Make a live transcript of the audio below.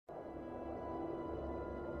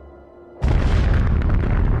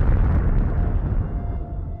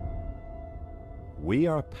We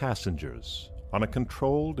are passengers on a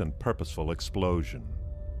controlled and purposeful explosion.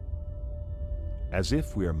 As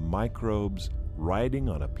if we are microbes riding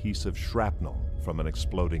on a piece of shrapnel from an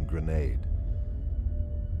exploding grenade.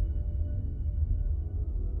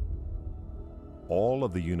 All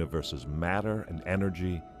of the universe's matter and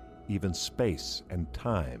energy, even space and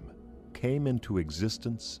time, came into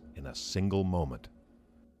existence in a single moment.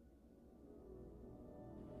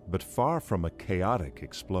 But far from a chaotic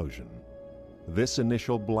explosion, this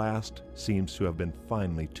initial blast seems to have been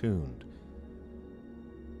finely tuned,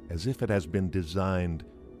 as if it has been designed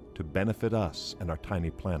to benefit us and our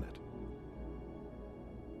tiny planet.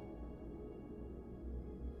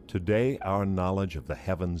 Today, our knowledge of the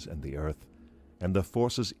heavens and the earth and the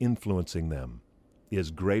forces influencing them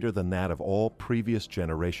is greater than that of all previous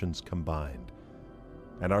generations combined,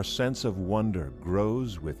 and our sense of wonder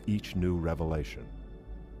grows with each new revelation.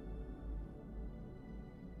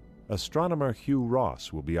 Astronomer Hugh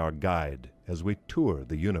Ross will be our guide as we tour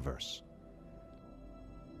the universe.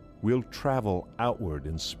 We'll travel outward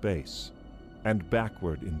in space and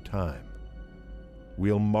backward in time.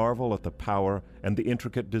 We'll marvel at the power and the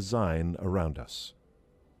intricate design around us.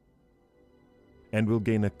 And we'll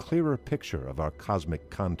gain a clearer picture of our cosmic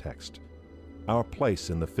context, our place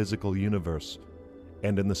in the physical universe,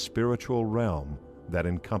 and in the spiritual realm that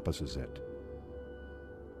encompasses it.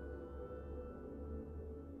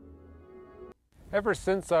 Ever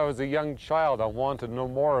since I was a young child, I wanted to know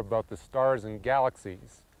more about the stars and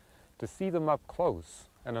galaxies, to see them up close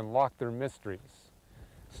and unlock their mysteries.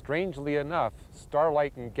 Strangely enough,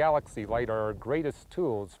 starlight and galaxy light are our greatest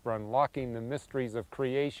tools for unlocking the mysteries of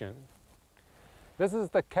creation. This is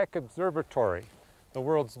the Keck Observatory, the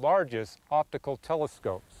world's largest optical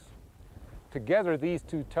telescopes. Together, these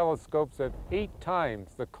two telescopes have 8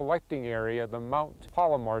 times the collecting area of the Mount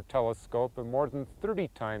Palomar telescope and more than 30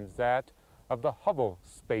 times that of the Hubble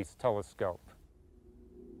Space Telescope.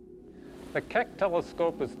 The Keck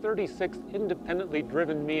telescope is 36 independently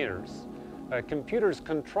driven mirrors. Computers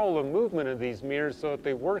control the movement of these mirrors so that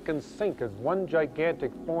they work in sync as one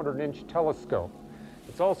gigantic 400-inch telescope.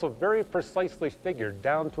 It's also very precisely figured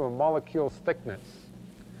down to a molecule's thickness.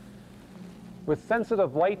 With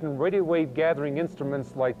sensitive light and radio wave gathering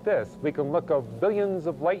instruments like this, we can look out billions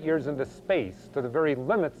of light years into space to the very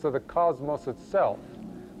limits of the cosmos itself.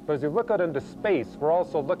 But as we look out into space, we're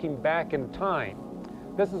also looking back in time.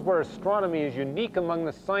 This is where astronomy is unique among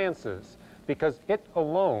the sciences, because it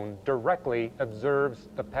alone directly observes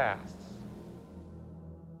the past.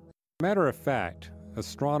 Matter of fact,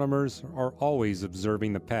 astronomers are always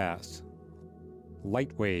observing the past.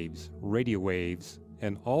 Light waves, radio waves,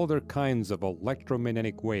 and all other kinds of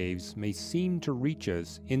electromagnetic waves may seem to reach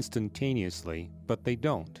us instantaneously, but they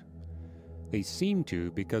don't. They seem to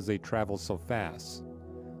because they travel so fast.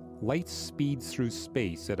 Light speeds through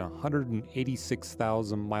space at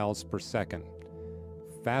 186,000 miles per second,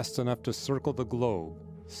 fast enough to circle the globe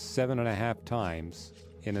 7.5 times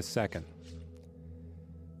in a second.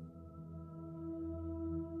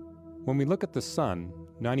 When we look at the sun,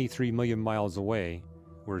 93 million miles away,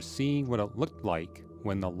 we're seeing what it looked like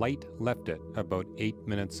when the light left it about 8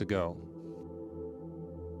 minutes ago.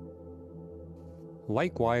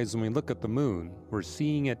 Likewise, when we look at the moon, we're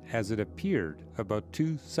seeing it as it appeared about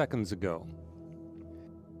 2 seconds ago.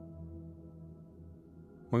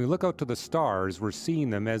 When we look out to the stars, we're seeing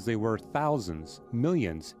them as they were thousands,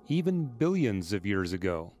 millions, even billions of years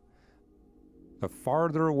ago. The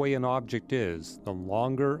farther away an object is, the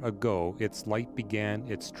longer ago its light began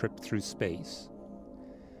its trip through space.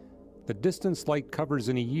 The distance light covers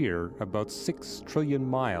in a year, about 6 trillion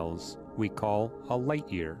miles, we call a light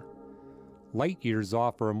year. Light years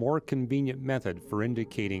offer a more convenient method for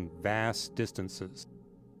indicating vast distances.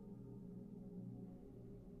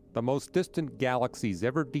 The most distant galaxies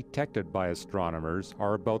ever detected by astronomers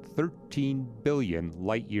are about 13 billion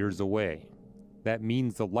light years away. That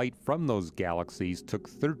means the light from those galaxies took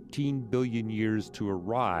 13 billion years to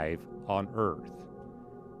arrive on Earth.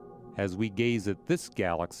 As we gaze at this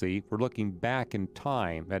galaxy, we're looking back in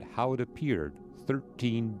time at how it appeared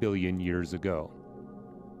 13 billion years ago.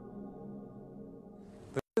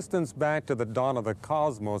 The distance back to the dawn of the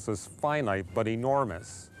cosmos is finite but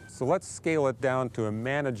enormous. So let's scale it down to a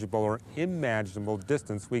manageable or imaginable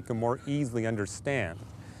distance we can more easily understand.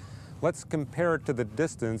 Let's compare it to the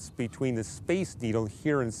distance between the Space Needle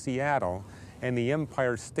here in Seattle and the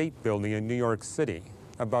Empire State Building in New York City,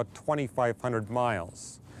 about 2,500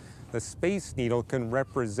 miles. The Space Needle can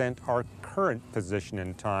represent our current position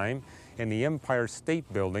in time, and the Empire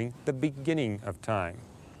State Building the beginning of time.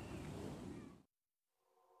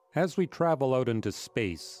 As we travel out into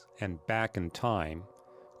space and back in time,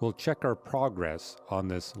 we'll check our progress on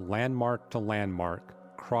this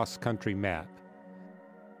landmark-to-landmark cross-country map.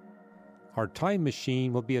 Our time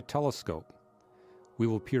machine will be a telescope. We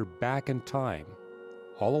will peer back in time,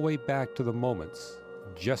 all the way back to the moments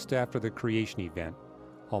just after the creation event,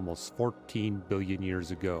 almost 14 billion years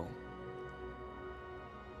ago.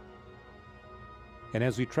 And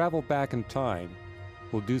as we travel back in time,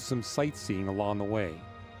 we'll do some sightseeing along the way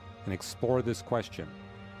and explore this question.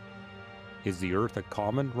 Is the Earth a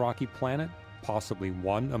common rocky planet, possibly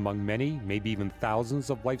one among many, maybe even thousands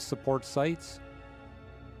of life support sites?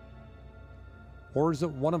 Or is it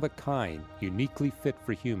one of a kind, uniquely fit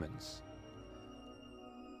for humans?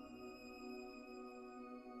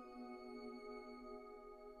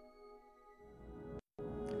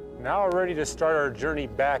 Now we're ready to start our journey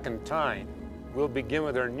back in time. We'll begin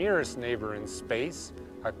with our nearest neighbor in space,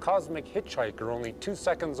 a cosmic hitchhiker only 2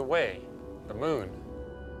 seconds away, the Moon.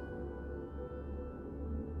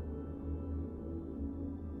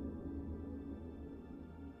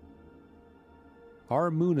 Our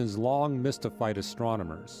Moon has long mystified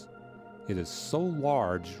astronomers. It is so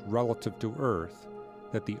large relative to Earth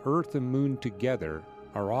that the Earth and Moon together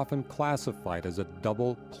are often classified as a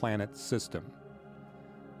double planet system.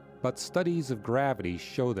 But studies of gravity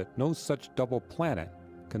show that no such double planet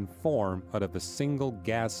can form out of a single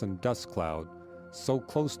gas and dust cloud so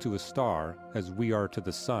close to a star as we are to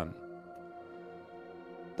the Sun.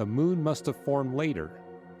 The Moon must have formed later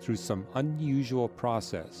through some unusual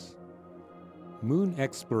process. Moon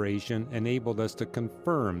exploration enabled us to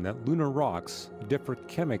confirm that lunar rocks differ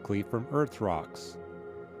chemically from Earth rocks.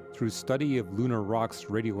 Through study of lunar rocks'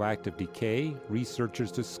 radioactive decay,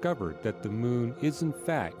 researchers discovered that the Moon is in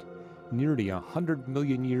fact nearly 100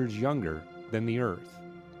 million years younger than the Earth.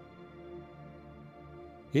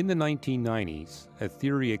 In the 1990s, a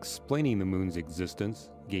theory explaining the Moon's existence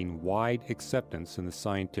gained wide acceptance in the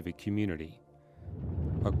scientific community.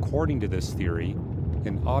 According to this theory,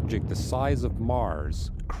 an object the size of Mars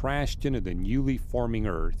crashed into the newly forming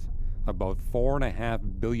Earth about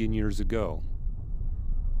 4.5 billion years ago.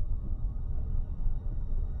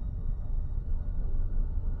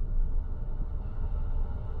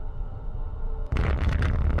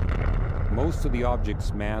 Most of the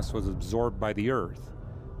object's mass was absorbed by the Earth,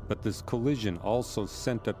 but this collision also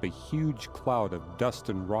sent up a huge cloud of dust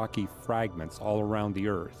and rocky fragments all around the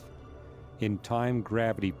Earth. In time,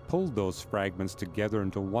 gravity pulled those fragments together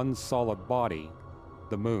into one solid body,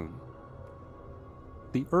 the Moon.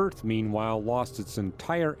 The Earth, meanwhile, lost its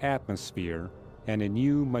entire atmosphere, and a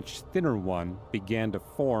new, much thinner one began to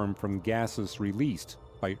form from gases released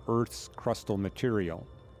by Earth's crustal material.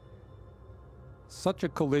 Such a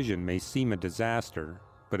collision may seem a disaster,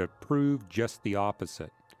 but it proved just the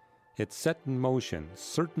opposite. It set in motion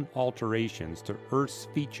certain alterations to Earth's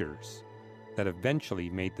features that eventually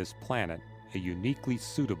made this planet a uniquely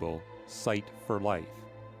suitable site for life.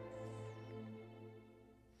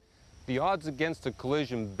 The odds against a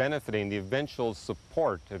collision benefiting the eventual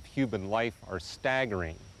support of human life are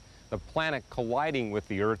staggering. The planet colliding with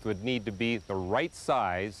the Earth would need to be the right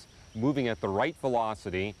size, moving at the right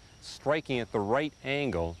velocity, striking at the right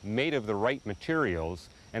angle, made of the right materials,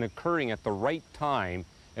 and occurring at the right time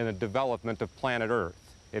in the development of planet Earth.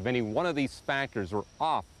 If any one of these factors were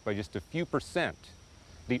off by just a few %,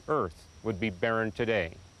 the Earth would be barren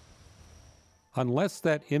today. Unless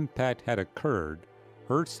that impact had occurred,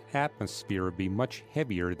 Earth's atmosphere would be much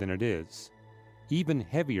heavier than it is, even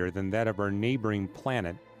heavier than that of our neighboring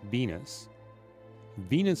planet, Venus.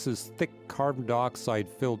 Venus's thick carbon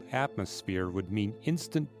dioxide-filled atmosphere would mean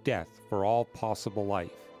instant death for all possible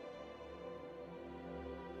life.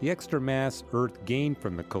 The extra mass Earth gained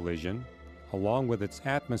from the collision, along with its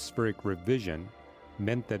atmospheric revision,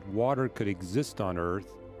 meant that water could exist on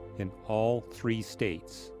Earth in all three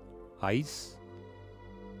states: ice,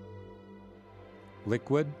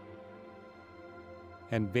 liquid,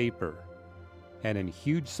 and vapor, and in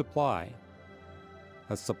huge supply.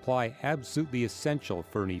 A supply absolutely essential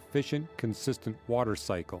for an efficient, consistent water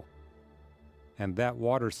cycle. And that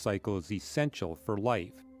water cycle is essential for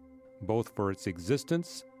life, both for its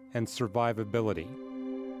existence and survivability.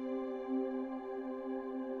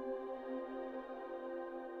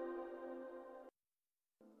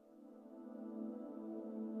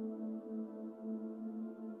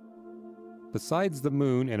 Besides the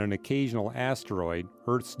Moon and an occasional asteroid,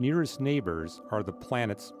 Earth's nearest neighbors are the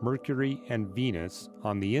planets Mercury and Venus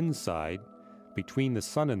on the inside, between the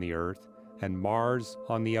Sun and the Earth, and Mars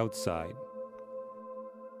on the outside.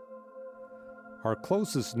 Our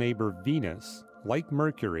closest neighbor, Venus, like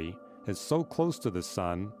Mercury, is so close to the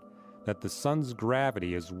Sun that the Sun's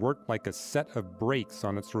gravity has worked like a set of brakes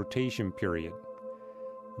on its rotation period.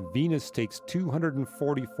 Venus takes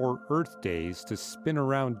 244 Earth days to spin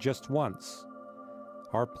around just once.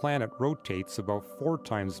 Our planet rotates about 4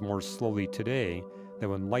 times more slowly today than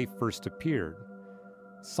when life first appeared.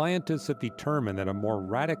 Scientists have determined that a more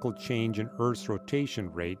radical change in Earth's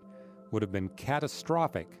rotation rate would have been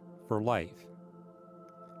catastrophic for life.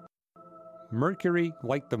 Mercury,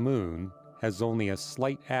 like the Moon, has only a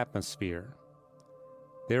slight atmosphere.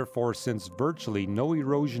 Therefore, since virtually no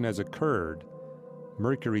erosion has occurred,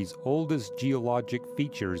 Mercury's oldest geologic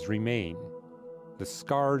features remain, the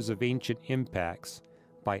scars of ancient impacts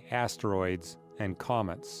by asteroids and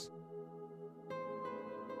comets.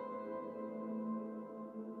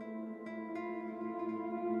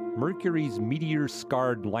 Mercury's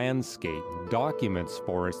meteor-scarred landscape documents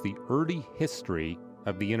for us the early history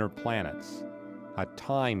of the inner planets, a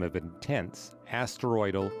time of intense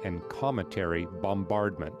asteroidal and cometary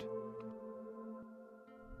bombardment.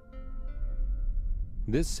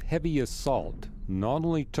 This heavy assault not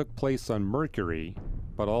only took place on Mercury,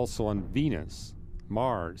 but also on Venus,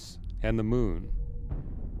 Mars, and the Moon.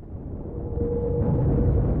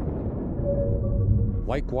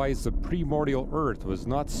 Likewise, the primordial Earth was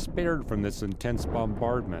not spared from this intense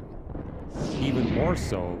bombardment, even more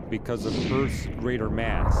so because of Earth's greater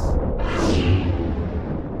mass.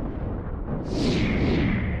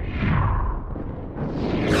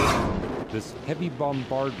 This heavy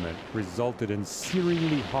bombardment resulted in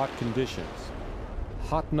searingly hot conditions,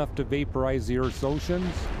 hot enough to vaporize the Earth's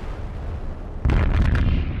oceans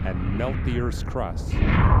and melt the Earth's crust.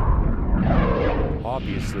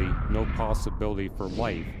 Obviously, no possibility for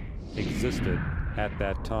life existed at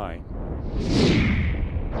that time.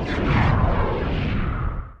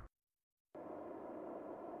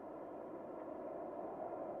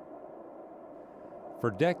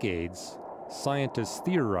 For decades, scientists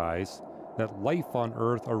theorized that life on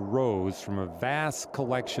Earth arose from a vast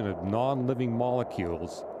collection of non-living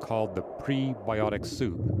molecules called the prebiotic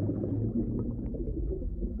soup,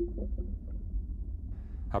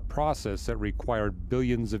 a process that required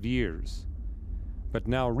billions of years. But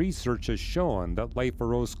now research has shown that life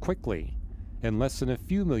arose quickly, in less than a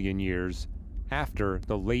few million years after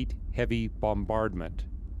the late heavy bombardment.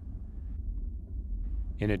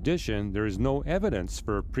 In addition, there is no evidence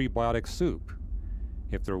for a prebiotic soup.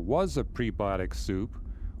 If there was a prebiotic soup,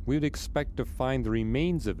 we would expect to find the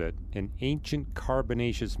remains of it in ancient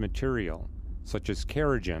carbonaceous material, such as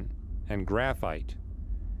kerogen and graphite.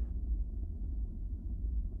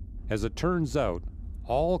 As it turns out,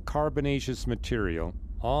 all carbonaceous material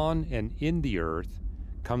on and in the Earth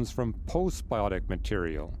comes from postbiotic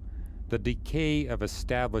material, the decay of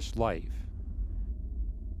established life.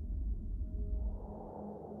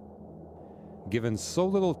 Given so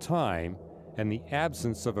little time and the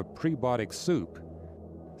absence of a prebiotic soup,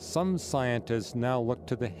 some scientists now look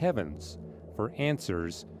to the heavens for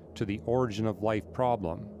answers to the origin of life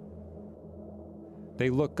problem. They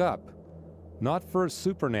look up, not for a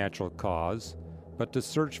supernatural cause, but to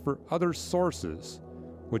search for other sources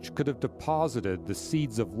which could have deposited the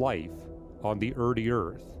seeds of life on the early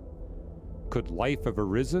Earth. Could life have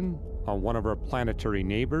arisen on one of our planetary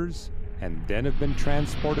neighbors and then have been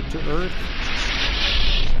transported to Earth?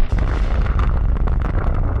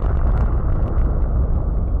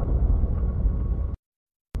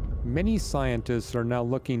 Many scientists are now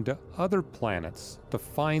looking to other planets to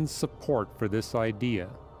find support for this idea.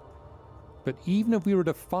 But even if we were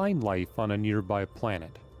to find life on a nearby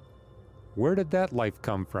planet, where did that life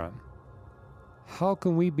come from? How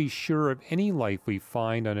can we be sure of any life we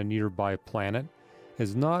find on a nearby planet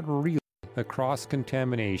is not really a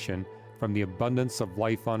cross-contamination from the abundance of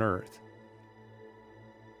life on Earth?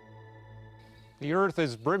 The Earth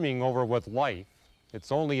is brimming over with life.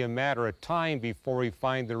 It's only a matter of time before we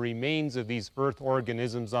find the remains of these Earth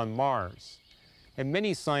organisms on Mars. And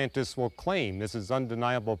many scientists will claim this is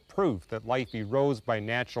undeniable proof that life arose by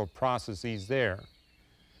natural processes there.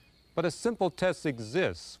 But a simple test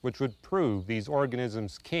exists which would prove these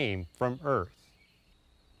organisms came from Earth.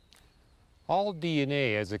 All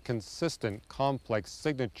DNA has a consistent complex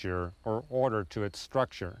signature or order to its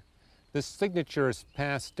structure. This signature is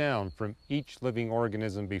passed down from each living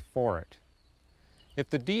organism before it. If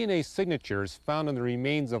the DNA signatures found in the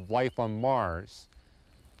remains of life on Mars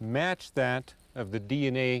match that of the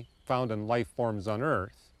DNA found in life forms on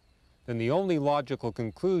Earth, then the only logical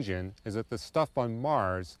conclusion is that the stuff on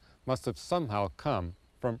Mars must have somehow come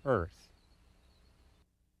from Earth.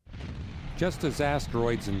 Just as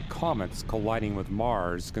asteroids and comets colliding with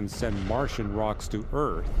Mars can send Martian rocks to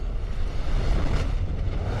Earth,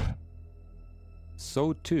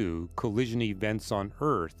 so too collision events on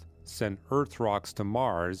Earth send Earth rocks to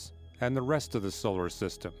Mars and the rest of the solar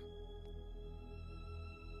system.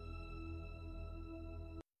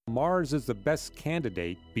 Mars is the best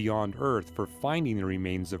candidate beyond Earth for finding the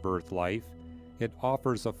remains of Earth life. It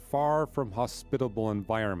offers a far from hospitable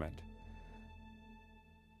environment.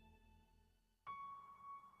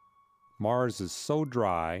 Mars is so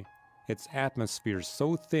dry, its atmosphere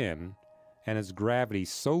so thin, and its gravity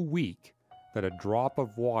so weak that a drop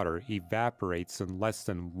of water evaporates in less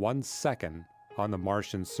than 1 second on the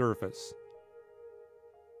Martian surface.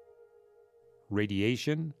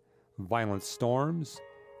 Radiation, violent storms,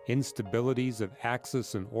 instabilities of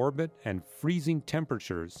axis and orbit, and freezing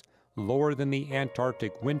temperatures lower than the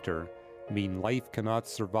Antarctic winter mean life cannot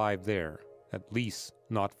survive there, at least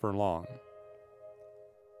not for long.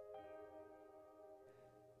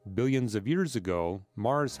 Billions of years ago,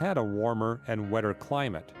 Mars had a warmer and wetter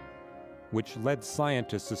climate, which led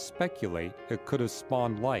scientists to speculate it could have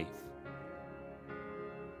spawned life.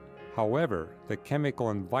 However, the chemical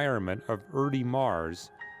environment of early Mars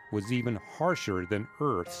was even harsher than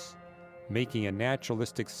Earth's, making a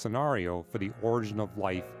naturalistic scenario for the origin of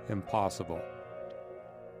life impossible.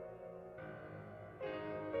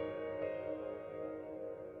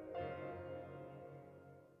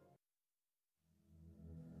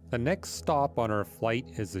 The next stop on our flight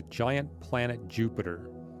is the giant planet Jupiter,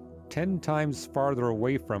 10 times farther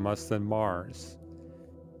away from us than Mars.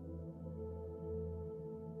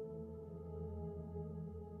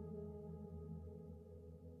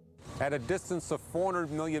 At a distance of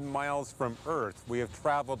 400 million miles from Earth, we have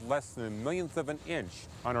traveled less than a millionth of an inch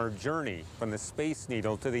on our journey from the Space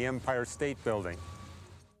Needle to the Empire State Building.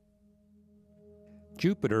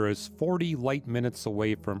 Jupiter is 40 light minutes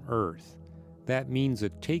away from Earth. That means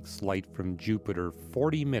it takes light from Jupiter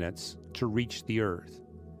 40 minutes to reach the Earth.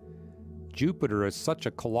 Jupiter is such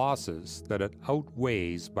a colossus that it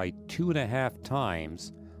outweighs by 2.5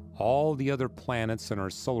 times all the other planets in our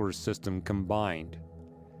solar system combined.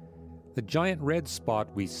 The giant red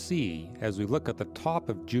spot we see as we look at the top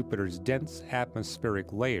of Jupiter's dense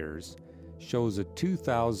atmospheric layers shows a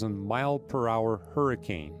 2,000 mile-per-hour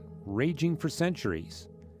hurricane raging for centuries.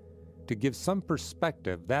 To give some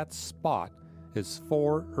perspective, that spot is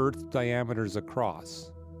 4 Earth diameters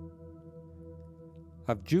across.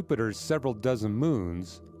 Of Jupiter's several dozen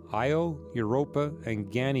moons, Io, Europa,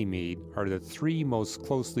 and Ganymede are the 3 most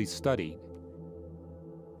closely studied.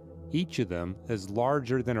 Each of them is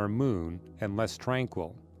larger than our moon and less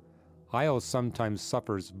tranquil. Io sometimes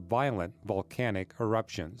suffers violent volcanic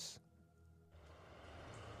eruptions.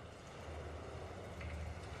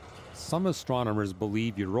 Some astronomers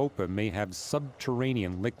believe Europa may have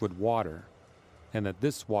subterranean liquid water, and that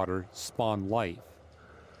this water spawned life.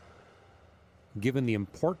 Given the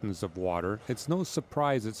importance of water, it's no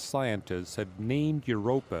surprise that scientists have named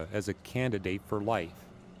Europa as a candidate for life.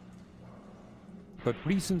 But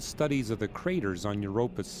recent studies of the craters on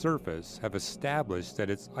Europa's surface have established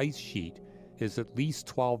that its ice sheet is at least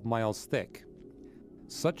 12 miles thick.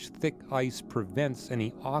 Such thick ice prevents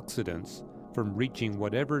any oxidants from reaching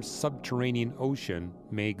whatever subterranean ocean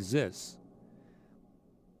may exist.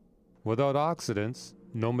 Without oxidants,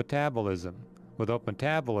 no metabolism. Without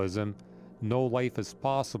metabolism, no life is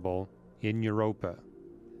possible in Europa.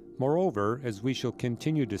 Moreover, as we shall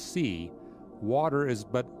continue to see, water is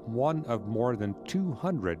but one of more than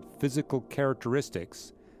 200 physical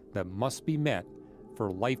characteristics that must be met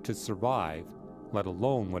for life to survive, let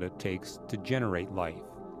alone what it takes to generate life.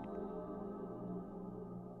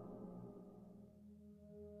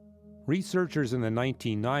 Researchers in the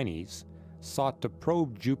 1990s sought to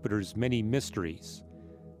probe Jupiter's many mysteries,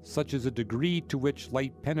 such as the degree to which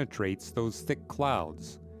light penetrates those thick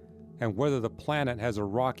clouds, and whether the planet has a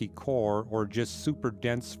rocky core or just super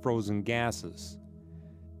dense frozen gases.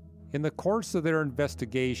 In the course of their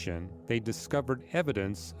investigation, they discovered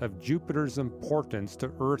evidence of Jupiter's importance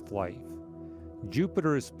to Earth life.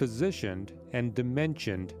 Jupiter is positioned and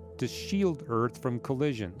dimensioned to shield Earth from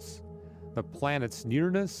collisions. The planet's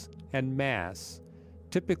nearness and mass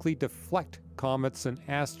typically deflect comets and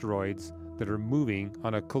asteroids that are moving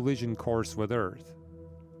on a collision course with Earth.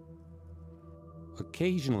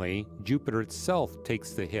 Occasionally, Jupiter itself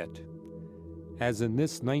takes the hit, as in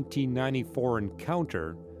this 1994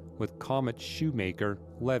 encounter with comet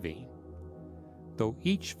Shoemaker-Levy. Though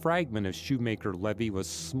each fragment of Shoemaker-Levy was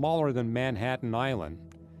smaller than Manhattan Island,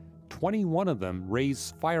 21 of them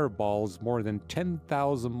raised fireballs more than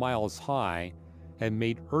 10,000 miles high and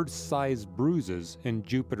made Earth-sized bruises in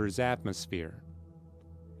Jupiter's atmosphere.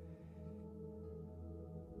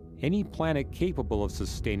 Any planet capable of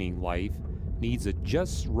sustaining life needs a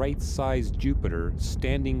just right-sized Jupiter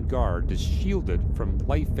standing guard to shield it from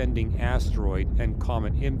life-ending asteroid and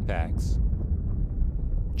comet impacts.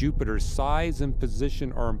 Jupiter's size and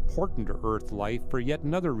position are important to Earth life for yet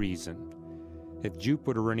another reason. If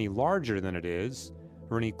Jupiter were any larger than it is,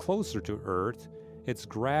 or any closer to Earth, its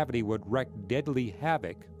gravity would wreak deadly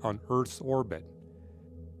havoc on Earth's orbit.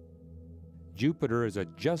 Jupiter is a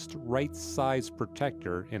just right size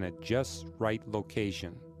protector in a just right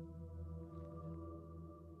location.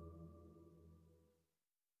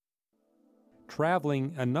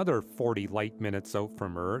 Traveling another 40 light minutes out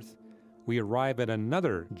from Earth, we arrive at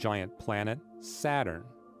another giant planet, Saturn.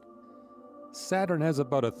 Saturn has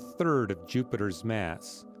about a third of Jupiter's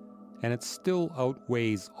mass, and it still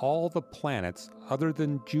outweighs all the planets other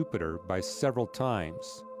than Jupiter by several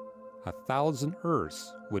times. 1,000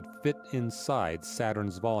 Earths would fit inside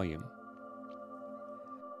Saturn's volume.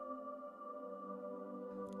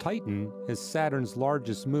 Titan is Saturn's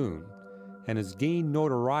largest moon and has gained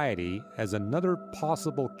notoriety as another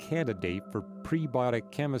possible candidate for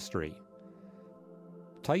prebiotic chemistry.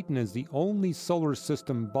 Titan is the only solar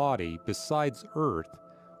system body besides Earth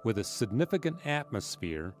with a significant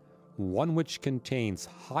atmosphere, one which contains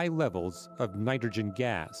high levels of nitrogen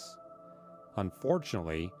gas.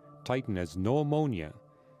 Unfortunately, Titan has no ammonia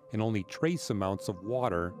and only trace amounts of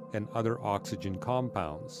water and other oxygen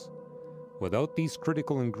compounds. Without these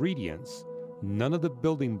critical ingredients, none of the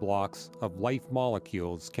building blocks of life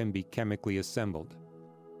molecules can be chemically assembled.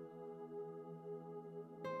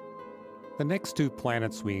 The next two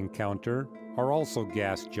planets we encounter are also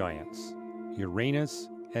gas giants, Uranus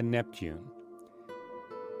and Neptune.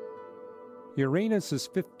 Uranus is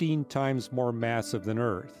 15 times more massive than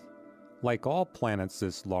Earth. Like all planets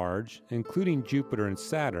this large, including Jupiter and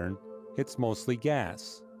Saturn, it's mostly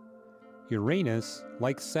gas. Uranus,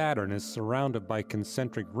 like Saturn, is surrounded by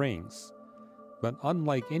concentric rings, but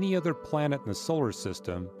unlike any other planet in the solar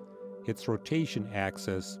system, its rotation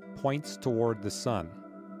axis points toward the Sun.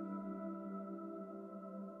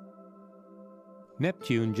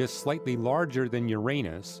 Neptune, just slightly larger than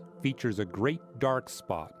Uranus, features a great dark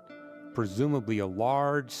spot, presumably a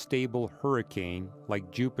large, stable hurricane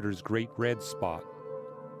like Jupiter's Great Red Spot.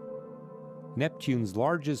 Neptune's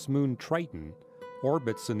largest moon, Triton,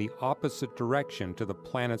 orbits in the opposite direction to the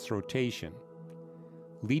planet's rotation,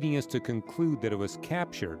 leading us to conclude that it was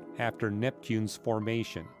captured after Neptune's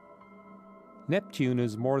formation. Neptune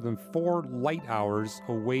is more than 4 light hours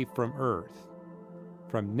away from Earth.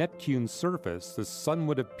 From Neptune's surface, the Sun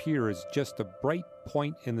would appear as just a bright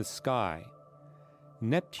point in the sky.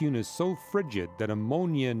 Neptune is so frigid that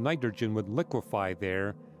ammonia and nitrogen would liquefy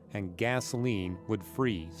there and gasoline would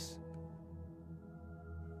freeze.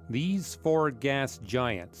 These 4 gas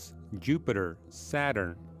giants, Jupiter,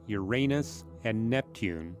 Saturn, Uranus, and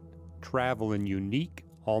Neptune, travel in unique,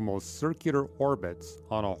 almost circular orbits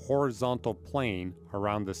on a horizontal plane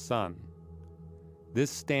around the Sun. This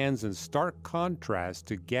stands in stark contrast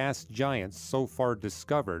to gas giants so far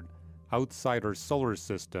discovered outside our solar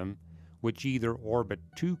system, which either orbit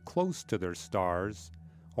too close to their stars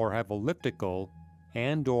or have elliptical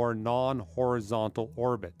and/or non-horizontal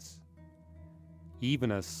orbits.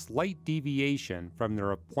 Even a slight deviation from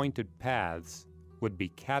their appointed paths would be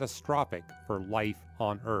catastrophic for life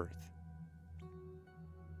on Earth.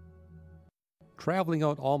 Traveling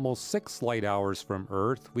out almost 6 light hours from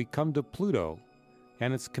Earth, we come to Pluto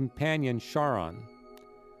and its companion Charon.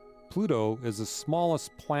 Pluto is the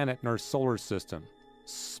smallest planet in our solar system,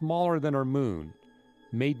 smaller than our moon,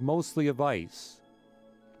 made mostly of ice.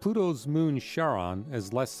 Pluto's moon Charon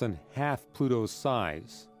is less than half Pluto's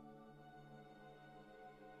size.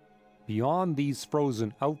 Beyond these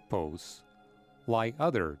frozen outposts lie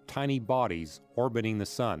other tiny bodies orbiting the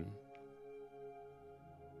Sun.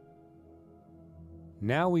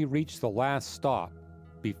 Now we reach the last stop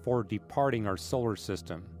before departing our solar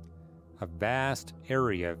system, a vast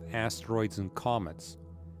area of asteroids and comets.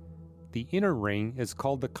 The inner ring is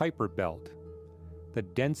called the Kuiper Belt. The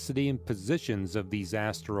density and positions of these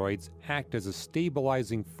asteroids act as a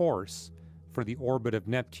stabilizing force for the orbit of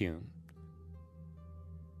Neptune.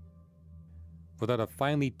 Without a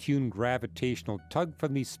finely tuned gravitational tug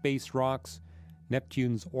from these space rocks,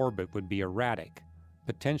 Neptune's orbit would be erratic,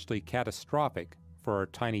 potentially catastrophic for our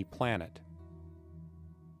tiny planet.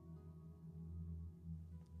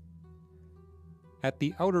 At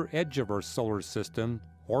the outer edge of our solar system,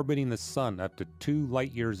 orbiting the Sun up to 2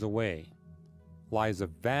 light-years away, lies a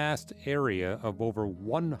vast area of over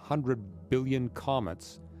 100 billion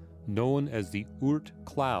comets known as the Oort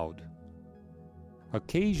cloud.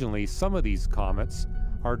 Occasionally, some of these comets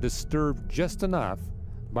are disturbed just enough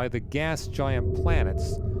by the gas giant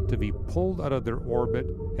planets to be pulled out of their orbit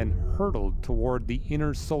and hurtled toward the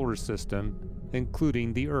inner solar system,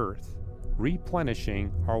 including the Earth,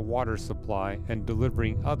 replenishing our water supply and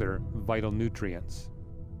delivering other vital nutrients.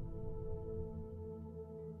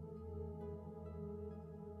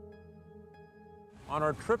 On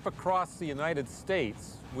our trip across the United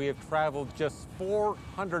States, we have traveled just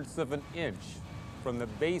 0.04 of an inch from the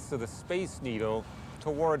base of the Space Needle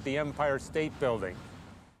toward the Empire State Building.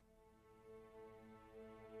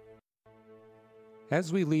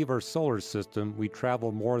 As we leave our solar system, we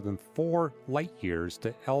travel more than 4 light years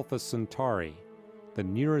to Alpha Centauri, the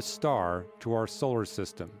nearest star to our solar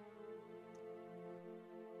system.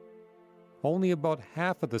 Only about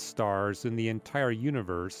half of the stars in the entire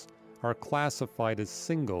universe are classified as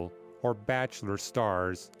single or bachelor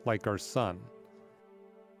stars like our Sun.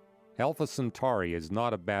 Alpha Centauri is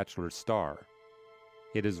not a bachelor star.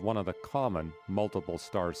 It is one of the common multiple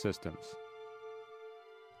star systems.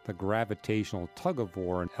 The gravitational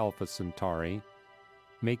tug-of-war in Alpha Centauri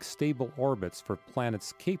makes stable orbits for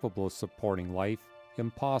planets capable of supporting life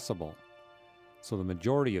impossible, so the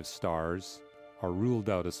majority of stars are ruled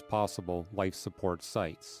out as possible life support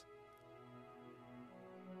sites.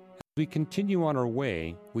 As we continue on our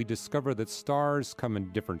way, we discover that stars come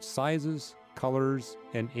in different sizes, colors,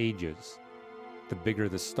 and ages. The bigger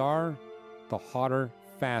the star, the hotter,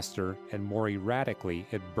 faster, and more erratically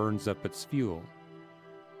it burns up its fuel.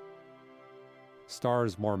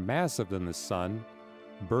 Stars more massive than the Sun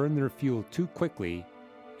burn their fuel too quickly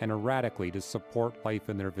and erratically to support life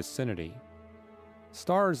in their vicinity.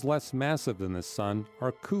 Stars less massive than the Sun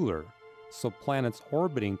are cooler, so planets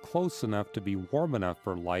orbiting close enough to be warm enough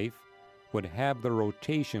for life would have their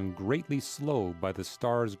rotation greatly slowed by the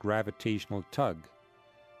star's gravitational tug.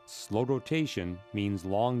 Slow rotation means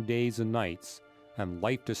long days and nights and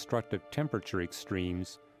life-destructive temperature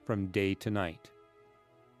extremes from day to night.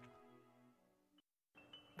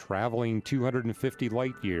 Traveling 250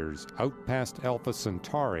 light years out past Alpha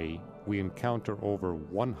Centauri, we encounter over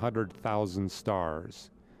 100,000 stars.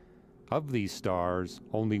 Of these stars,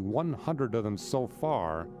 only 100 of them so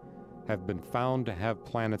far have been found to have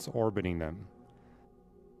planets orbiting them.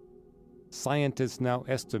 Scientists now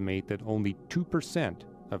estimate that only 2%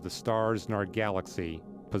 of the stars in our galaxy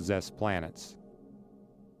possess planets.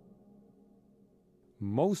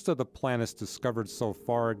 Most of the planets discovered so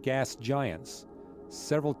far are gas giants,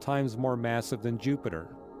 several times more massive than Jupiter.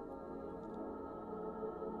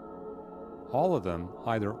 All of them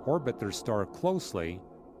either orbit their star closely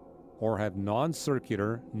or have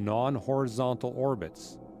non-circular, non-horizontal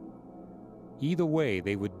orbits. Either way,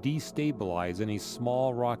 they would destabilize any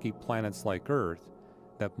small rocky planets like Earth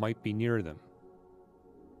that might be near them.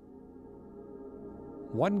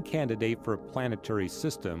 One candidate for a planetary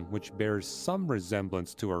system which bears some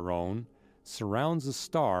resemblance to our own surrounds a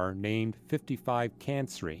star named 55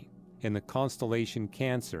 Cancri in the constellation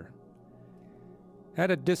Cancer.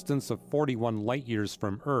 At a distance of 41 light-years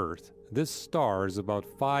from Earth, this star is about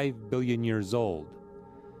 5 billion years old,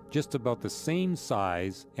 just about the same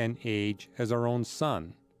size and age as our own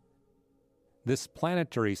Sun. This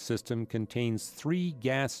planetary system contains 3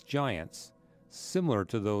 gas giants, similar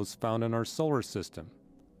to those found in our solar system.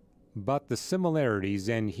 But the similarities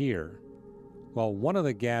end here. While one of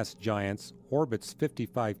the gas giants orbits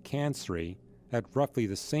 55 Cancri at roughly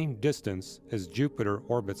the same distance as Jupiter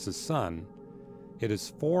orbits the Sun, it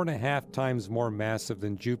is 4.5 times more massive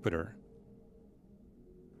than Jupiter.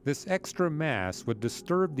 This extra mass would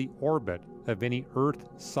disturb the orbit of any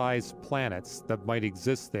Earth-sized planets that might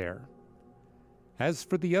exist there. As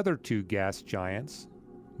for the other 2 gas giants,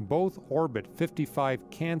 both orbit 55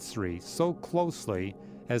 Cancri so closely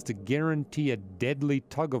as to guarantee a deadly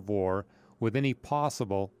tug-of-war with any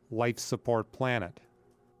possible life support planet.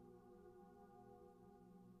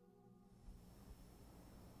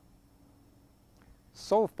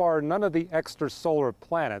 So far, none of the extrasolar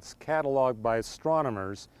planets cataloged by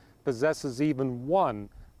astronomers possesses even one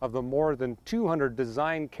of the more than 200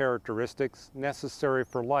 design characteristics necessary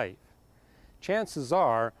for life. Chances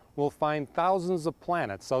are we'll find thousands of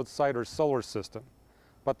planets outside our solar system,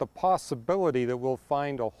 but the possibility that we'll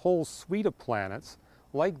find a whole suite of planets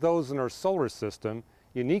like those in our solar system,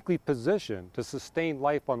 uniquely positioned to sustain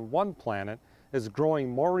life on one planet, is growing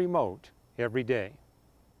more remote every day.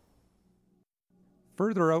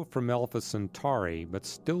 Further out from Alpha Centauri, but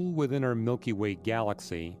still within our Milky Way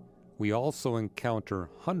galaxy, we also encounter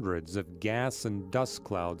hundreds of gas and dust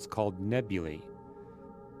clouds called nebulae.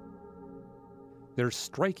 Their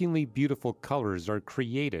strikingly beautiful colors are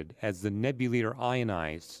created as the nebulae are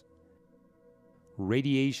ionized.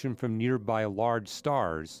 Radiation from nearby large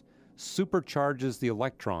stars supercharges the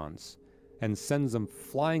electrons, and sends them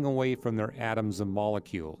flying away from their atoms and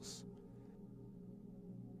molecules.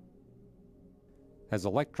 As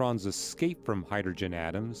electrons escape from hydrogen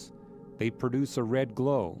atoms, they produce a red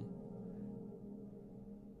glow.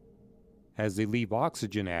 As they leave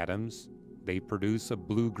oxygen atoms, they produce a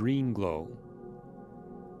blue-green glow.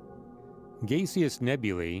 Gaseous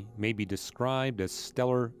nebulae may be described as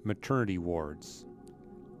stellar maternity wards.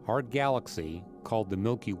 Our galaxy, called the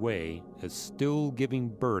Milky Way, is still giving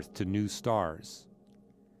birth to new stars.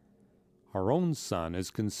 Our own sun is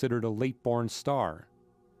considered a late-born star,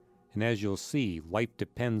 and as you'll see, life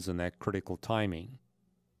depends on that critical timing.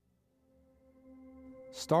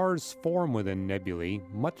 Stars form within nebulae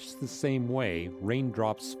much the same way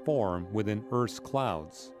raindrops form within Earth's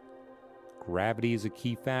clouds. Gravity is a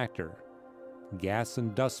key factor. Gas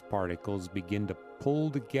and dust particles begin to pull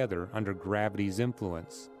together under gravity's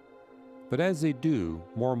influence. But as they do,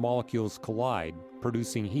 more molecules collide,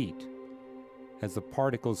 producing heat. As the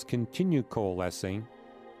particles continue coalescing,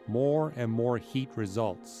 more and more heat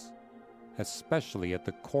results, especially at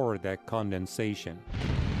the core of that condensation.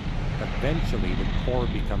 Eventually, the core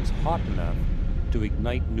becomes hot enough to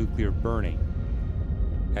ignite nuclear burning.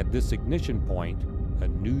 At this ignition point, a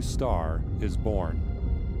new star is born.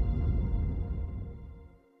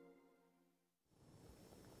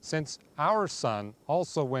 Since our sun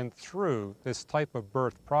also went through this type of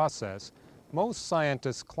birth process, most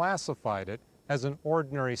scientists classified it as an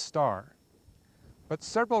ordinary star. But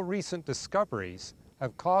several recent discoveries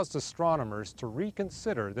have caused astronomers to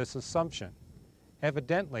reconsider this assumption.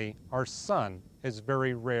 Evidently, our sun is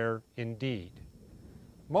very rare indeed.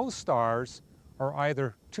 Most stars are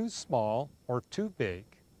either too small or too big,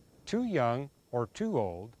 too young or too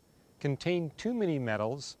old, contain too many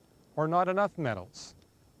metals or not enough metals.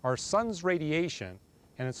 Our sun's radiation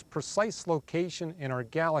and its precise location in our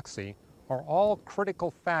galaxy are all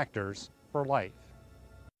critical factors for life.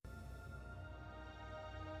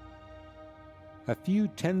 A few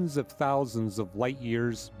tens of thousands of light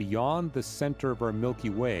years beyond the center of our Milky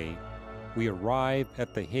Way, we arrive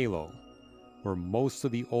at the halo, where most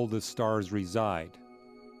of the oldest stars reside.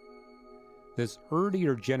 This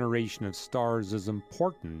earlier generation of stars is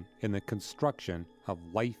important in the construction of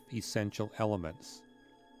life-essential elements.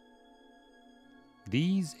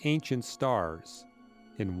 These ancient stars,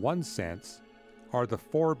 in one sense, are the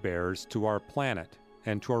forebears to our planet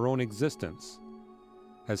and to our own existence.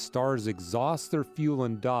 As stars exhaust their fuel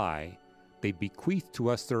and die, they bequeath to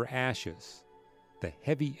us their ashes, the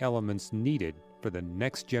heavy elements needed for the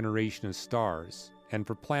next generation of stars and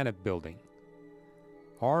for planet building.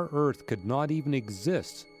 Our Earth could not even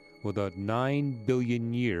exist without 9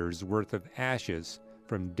 billion years worth of ashes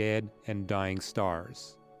from dead and dying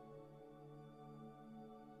stars.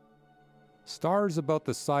 Stars about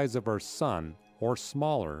the size of our sun, or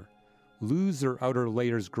smaller, lose their outer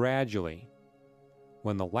layers gradually.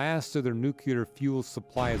 When the last of their nuclear fuel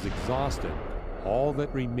supply is exhausted, all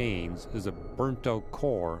that remains is a burnt-out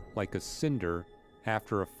core like a cinder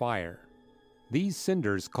after a fire. These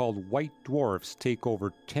cinders, called white dwarfs, take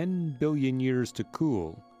over 10 billion years to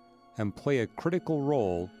cool and play a critical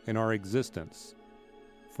role in our existence.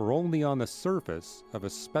 For only on the surface of a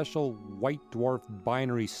special white dwarf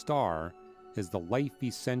binary star is the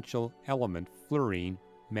life-essential element fluorine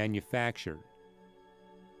manufactured.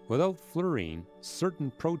 Without fluorine,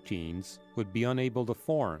 certain proteins would be unable to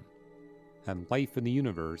form, and life in the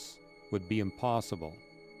universe would be impossible.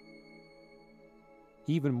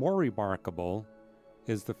 Even more remarkable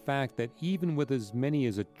is the fact that even with as many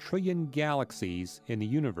as 1 trillion galaxies in the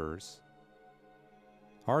universe,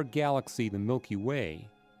 our galaxy, the Milky Way,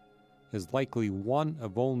 is likely one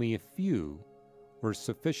of only a few where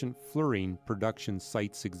sufficient fluorine production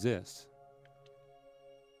sites exist.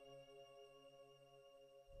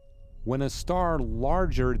 When a star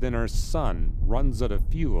larger than our sun runs out of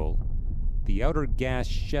fuel, the outer gas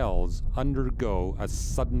shells undergo a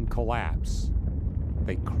sudden collapse.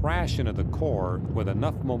 They crash into the core with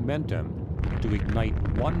enough momentum to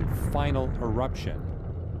ignite one final eruption,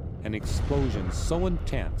 an explosion so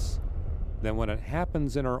intense that when it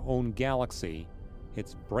happens in our own galaxy,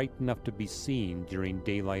 it's bright enough to be seen during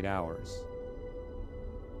daylight hours.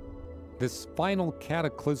 This final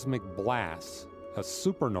cataclysmic blast, a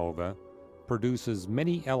supernova, produces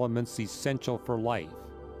many elements essential for life: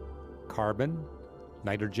 carbon,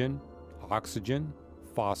 nitrogen, oxygen,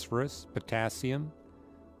 phosphorus, potassium,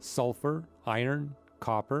 sulfur, iron,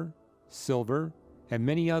 copper, silver, and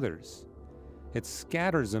many others. It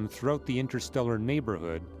scatters them throughout the interstellar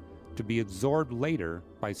neighborhood to be absorbed later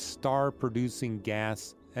by star-producing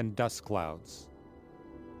gas and dust clouds.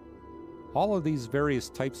 All of these various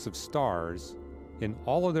types of stars, in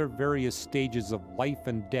all of their various stages of life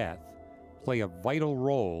and death, play a vital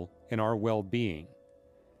role in our well-being.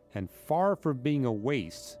 And far from being a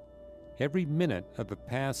waste, every minute of the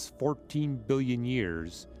past 14 billion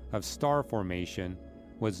years of star formation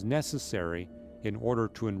was necessary in order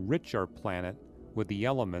to enrich our planet with the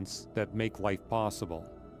elements that make life possible.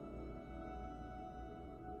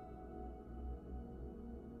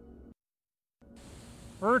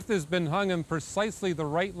 Earth has been hung in precisely the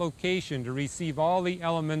right location to receive all the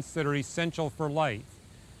elements that are essential for life.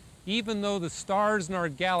 Even though the stars in our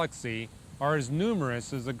galaxy are as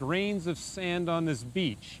numerous as the grains of sand on this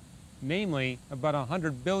beach, namely about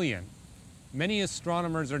 100 billion, many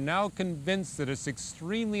astronomers are now convinced that it's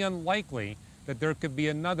extremely unlikely that there could be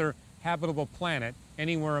another habitable planet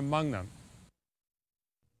anywhere among them.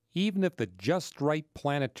 Even if the just right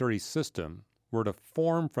planetary system were to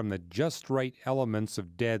form from the just right elements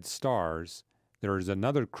of dead stars, there is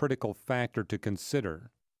another critical factor to consider.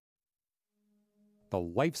 The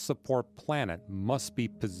life support planet must be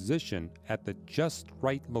positioned at the just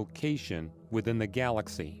right location within the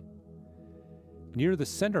galaxy. Near the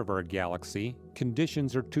center of our galaxy,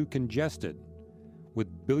 conditions are too congested.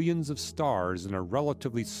 With billions of stars in a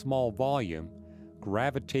relatively small volume,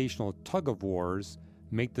 gravitational tug-of-wars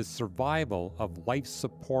make the survival of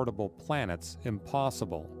life-supportable planets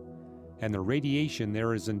impossible, and the radiation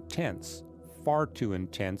there is intense, far too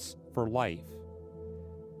intense for life.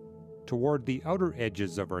 Toward the outer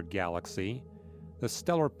edges of our galaxy, the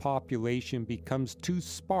stellar population becomes too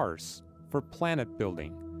sparse for planet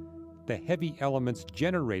building. The heavy elements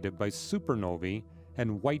generated by supernovae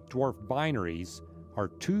and white dwarf binaries are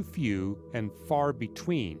too few and far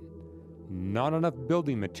between, not enough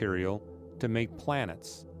building material to make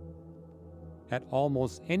planets. At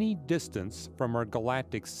almost any distance from our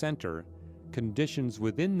galactic center, conditions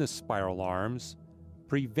within the spiral arms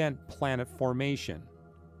prevent planet formation.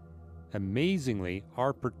 Amazingly,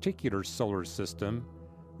 our particular solar system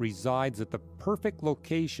resides at the perfect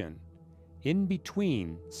location, in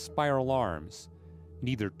between spiral arms,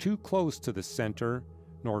 neither too close to the center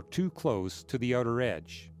nor too close to the outer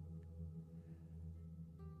edge.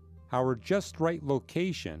 Our just right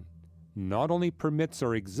location not only permits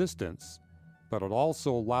our existence, but it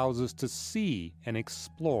also allows us to see and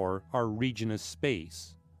explore our region of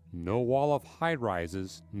space. No wall of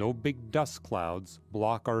high-rises, no big dust clouds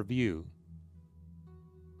block our view.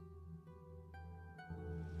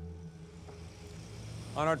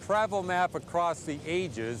 On our travel map across the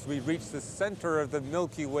ages, we reach the center of the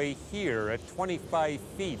Milky Way here at 25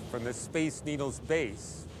 feet from the Space Needle's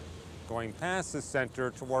base. Going past the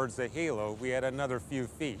center towards the halo, we add another few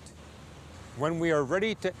feet. When we are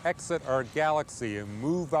ready to exit our galaxy and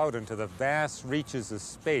move out into the vast reaches of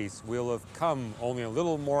space, we'll have come only a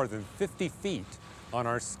little more than 50 feet on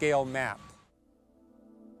our scale map.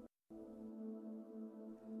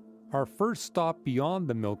 Our first stop beyond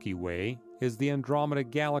the Milky Way is the Andromeda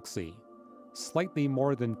Galaxy, slightly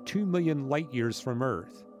more than 2 million light-years from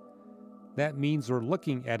Earth. That means we're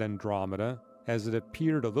looking at Andromeda as it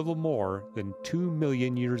appeared a little more than 2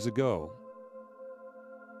 million years ago.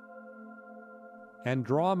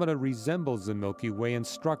 Andromeda resembles the Milky Way in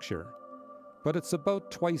structure, but it's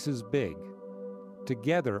about twice as big.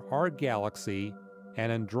 Together, our galaxy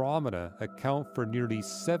and Andromeda account for nearly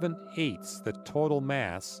 7/8 the total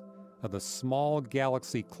mass of the small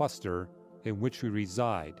galaxy cluster in which we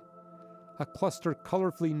reside, a cluster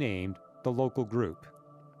colorfully named the Local Group.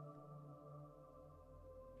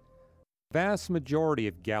 The vast majority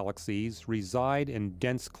of galaxies reside in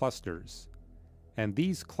dense clusters, and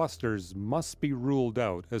these clusters must be ruled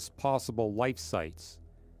out as possible life sites.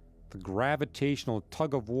 The gravitational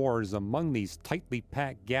tug-of-wars among these tightly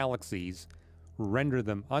packed galaxies render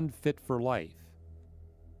them unfit for life.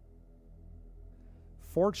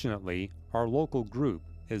 Fortunately, our local group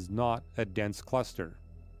is not a dense cluster.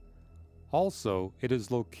 Also, it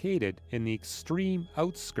is located in the extreme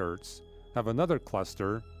outskirts of another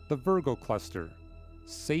cluster, the Virgo cluster,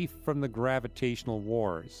 safe from the gravitational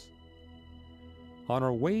wars. On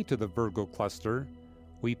our way to the Virgo cluster,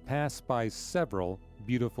 we pass by several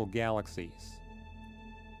beautiful galaxies.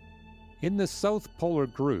 In the South Polar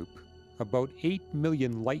Group, about 8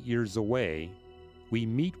 million light-years away, we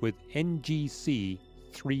meet with NGC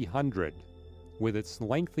 300, with its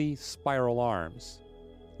lengthy spiral arms.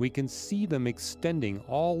 We can see them extending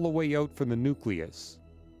all the way out from the nucleus.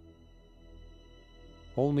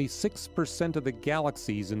 Only 6% of the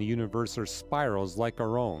galaxies in the universe are spirals like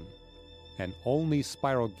our own, and only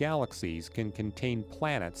spiral galaxies can contain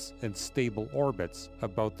planets in stable orbits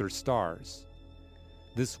about their stars.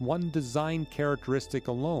 This one design characteristic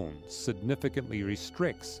alone significantly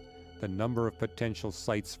restricts the number of potential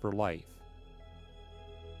sites for life.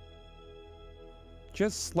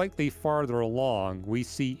 Just slightly farther along, we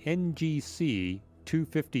see NGC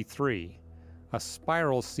 253, a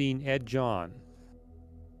spiral seen edge-on.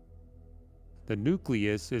 The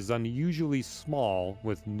nucleus is unusually small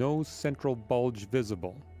with no central bulge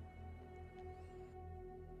visible.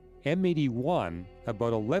 M81,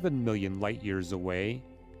 about 11 million light-years away,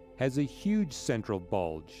 has a huge central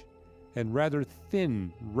bulge and rather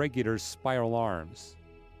thin, regular spiral arms.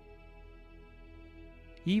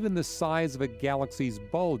 Even the size of a galaxy's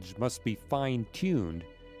bulge must be fine-tuned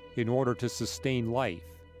in order to sustain life.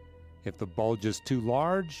 If the bulge is too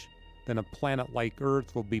large, then a planet like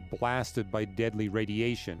Earth will be blasted by deadly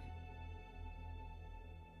radiation.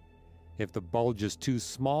 If the bulge is too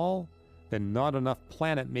small, then not enough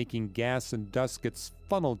planet-making gas and dust gets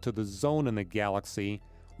funneled to the zone in the galaxy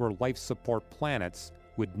where life support planets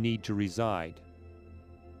would need to reside.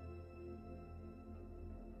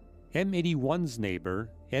 M81's neighbor,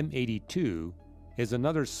 M82, is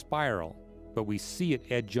another spiral, but we see it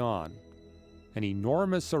edge-on. An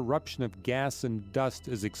enormous eruption of gas and dust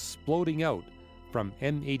is exploding out from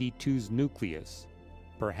M82's nucleus,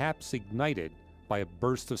 perhaps ignited by a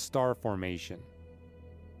burst of star formation.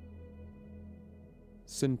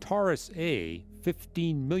 Centaurus A,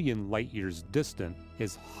 15 million light-years distant,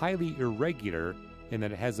 is highly irregular in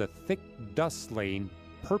that it has a thick dust lane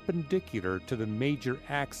perpendicular to the major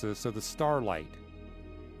axis of the starlight.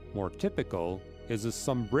 More typical is a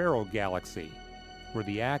sombrero galaxy, where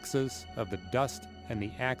the axis of the dust and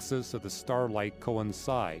the axis of the starlight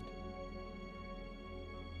coincide.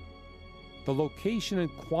 The location and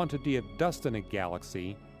quantity of dust in a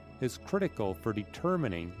galaxy is critical for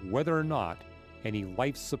determining whether or not any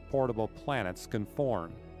life-supportable planets can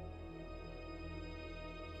form.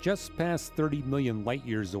 Just past 30 million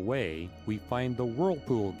light-years away, we find the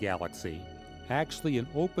Whirlpool Galaxy, actually an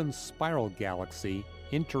open spiral galaxy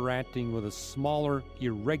interacting with a smaller,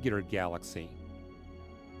 irregular galaxy.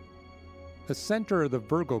 The center of the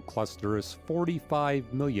Virgo cluster is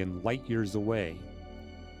 45 million light-years away.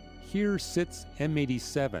 Here sits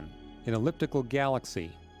M87, an elliptical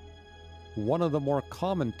galaxy, one of the more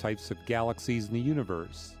common types of galaxies in the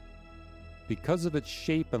universe. Because of its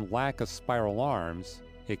shape and lack of spiral arms,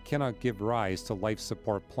 it cannot give rise to life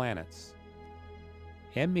support planets.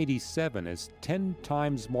 M87 is 10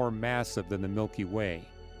 times more massive than the Milky Way,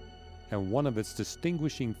 and one of its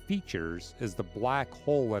distinguishing features is the black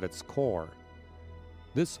hole at its core.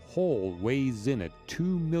 This hole weighs in at 2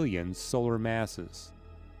 million solar masses.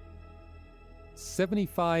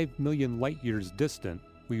 75 million light-years distant,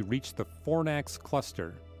 we reach the Fornax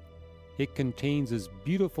cluster. It contains this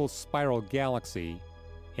beautiful spiral galaxy,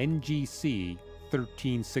 NGC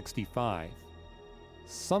 1365.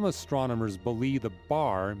 Some astronomers believe the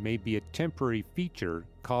bar may be a temporary feature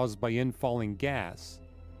caused by infalling gas.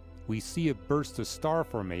 We see a burst of star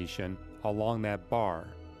formation along that bar.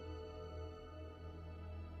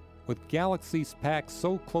 With galaxies packed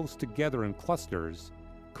so close together in clusters,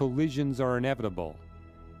 collisions are inevitable.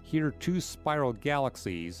 Here, two spiral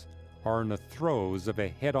galaxies are in the throes of a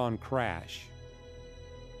head-on crash.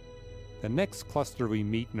 The next cluster we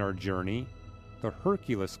meet in our journey, the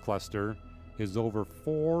Hercules cluster, is over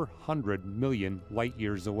 400 million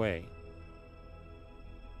light-years away.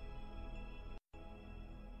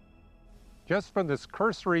 Just from this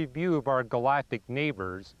cursory view of our galactic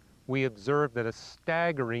neighbors, we observe that a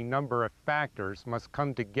staggering number of factors must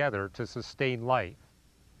come together to sustain life.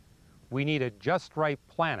 We need a just right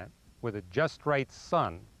planet with a just right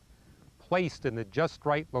sun, placed in the just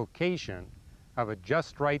right location of a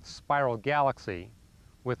just right spiral galaxy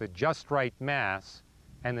with a just right mass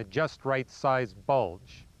and the just right size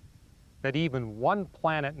bulge. That even one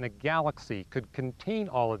planet in a galaxy could contain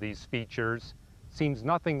all of these features seems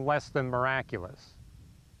nothing less than miraculous.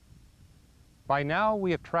 By now,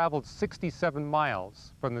 we have traveled 67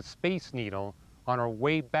 miles from the Space Needle on our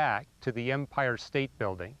way back to the Empire State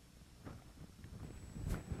Building.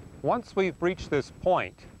 Once we've reached this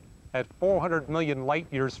point, at 400 million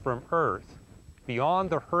light-years from Earth, beyond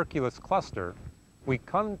the Hercules cluster, we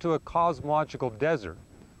come to a cosmological desert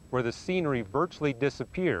where the scenery virtually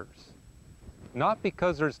disappears. Not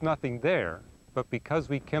because there's nothing there, but because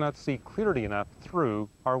we cannot see clearly enough through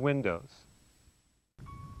our windows.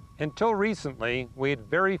 Until recently, we had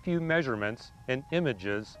very few measurements and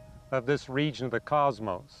images of this region of the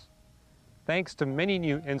cosmos. Thanks to many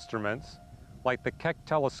new instruments, like the Keck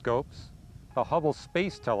telescopes, the Hubble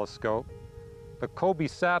Space Telescope, the COBE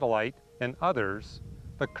satellite, and others,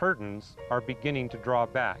 the curtains are beginning to draw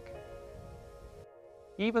back.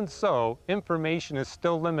 Even so, information is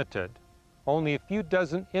still limited. only a few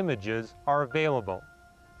dozen images are available.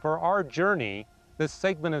 For our journey, this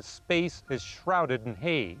segment of space is shrouded in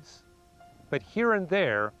haze. But here and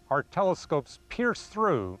there, our telescopes pierce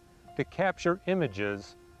through to capture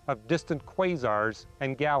images of distant quasars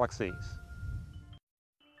and galaxies.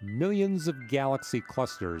 Millions of galaxy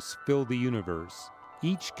clusters fill the universe,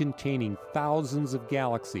 each containing thousands of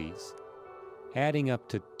galaxies, adding up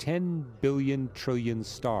to 10 billion trillion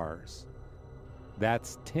stars.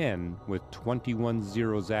 That's 10 with 21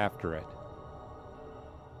 zeros after it.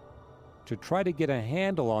 To try to get a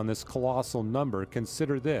handle on this colossal number,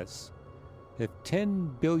 consider this. If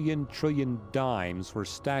 10 billion trillion dimes were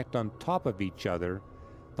stacked on top of each other,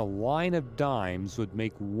 the line of dimes would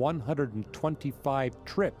make 125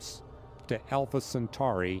 trips to Alpha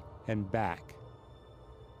Centauri and back.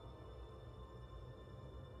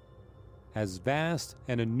 As vast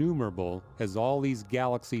and innumerable as all these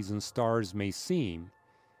galaxies and stars may seem,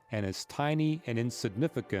 and as tiny and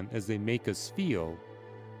insignificant as they make us feel,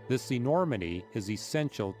 this enormity is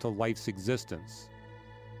essential to life's existence.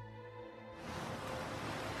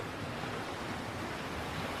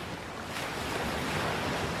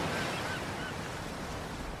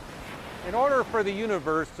 In order for the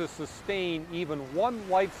universe to sustain even one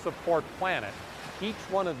life support planet, each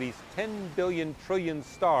one of these 10 billion trillion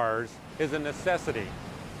stars is a necessity.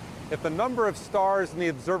 If the number of stars in the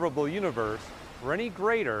observable universe were any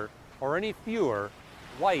greater or any fewer,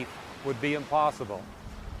 life would be impossible.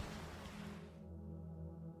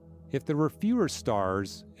 If there were fewer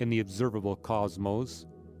stars in the observable cosmos,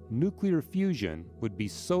 nuclear fusion would be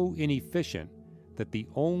so inefficient that the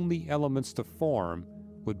only elements to form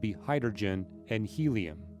would be hydrogen and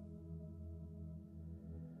helium.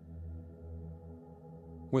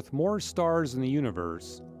 With more stars in the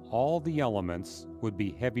universe, all the elements would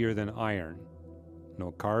be heavier than iron.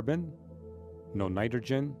 No carbon, no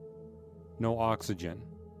nitrogen, no oxygen.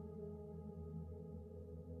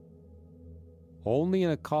 Only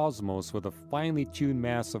in a cosmos with a finely tuned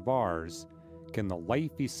mass of ours can the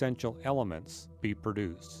life-essential elements be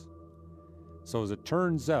produced. So as it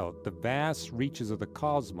turns out, the vast reaches of the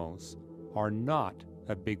cosmos are not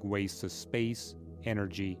a big waste of space,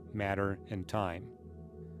 energy, matter, and time.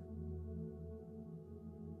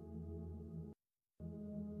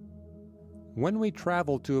 When we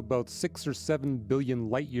travel to about 6 or 7 billion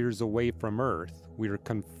light years away from Earth, we are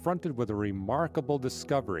confronted with a remarkable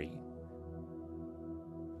discovery.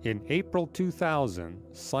 In April 2000,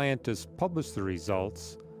 scientists published the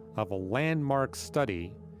results of a landmark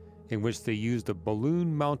study in which they used a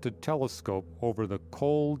balloon-mounted telescope over the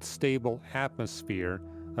cold, stable atmosphere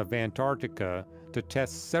of Antarctica to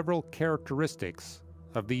test several characteristics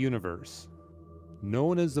of the universe.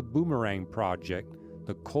 Known as the Boomerang Project,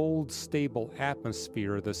 the cold, stable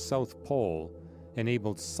atmosphere of the South Pole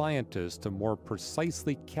enabled scientists to more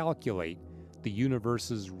precisely calculate the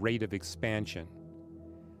universe's rate of expansion.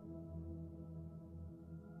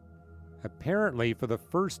 Apparently, for the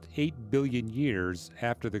first 8 billion years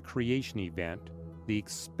after the creation event, the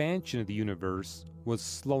expansion of the universe was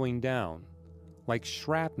slowing down, like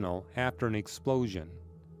shrapnel after an explosion.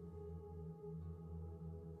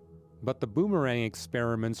 But the boomerang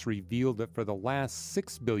experiments revealed that for the last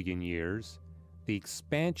 6 billion years, the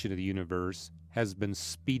expansion of the universe has been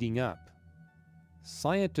speeding up.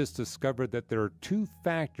 Scientists discovered that there are two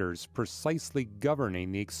factors precisely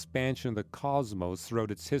governing the expansion of the cosmos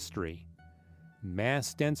throughout its history: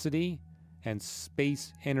 mass density and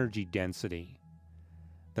space energy density.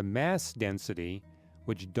 The mass density,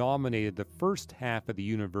 which dominated the first half of the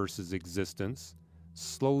universe's existence,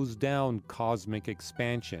 slows down cosmic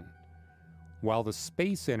expansion, while the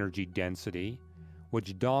space energy density,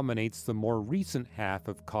 which dominates the more recent half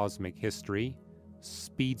of cosmic history,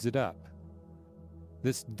 speeds it up.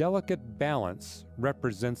 This delicate balance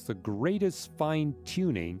represents the greatest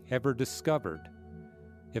fine-tuning ever discovered.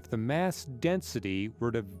 If the mass density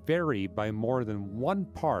were to vary by more than 1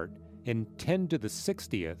 part in 10 to the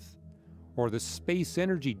 60th, or the space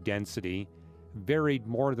energy density varied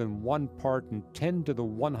more than 1 part in 10 to the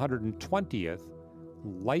 120th,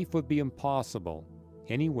 life would be impossible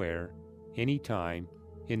anywhere, anytime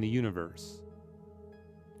in the universe.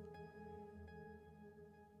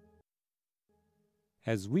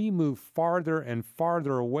 As we move farther and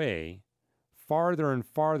farther away, farther and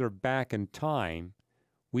farther back in time,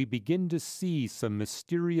 we begin to see some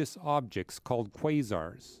mysterious objects called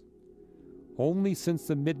quasars. Only since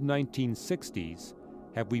the mid-1960s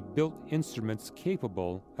have we built instruments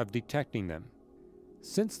capable of detecting them.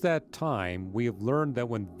 Since that time, we have learned that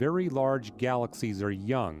when very large galaxies are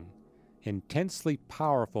young, intensely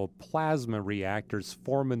powerful plasma reactors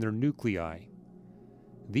form in their nuclei.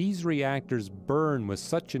 These reactors burn with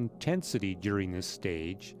such intensity during this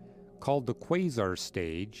stage, called the quasar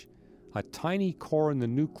stage, a tiny core in the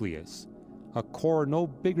nucleus, a core no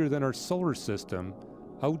bigger than our solar system,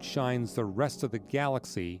 outshines the rest of the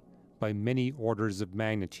galaxy by many orders of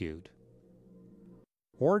magnitude.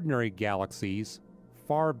 Ordinary galaxies,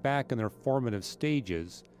 far back in their formative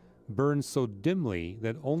stages, burn so dimly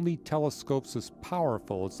that only telescopes as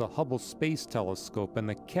powerful as the Hubble Space Telescope and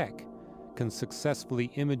the Keck can successfully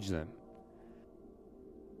image them.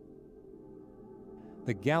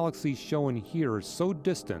 The galaxies shown here are so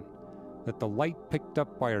distant that the light picked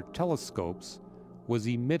up by our telescopes was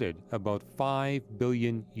emitted about 5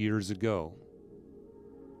 billion years ago.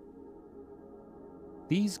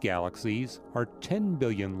 These galaxies are 10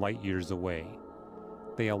 billion light-years away.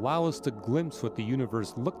 They allow us to glimpse what the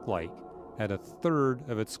universe looked like at a third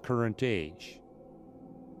of its current age.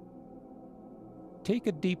 Take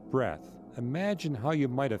a deep breath. Imagine how you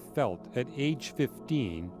might have felt at age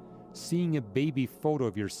 15 seeing a baby photo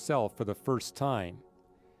of yourself for the first time.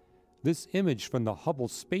 This image from the Hubble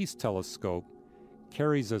Space Telescope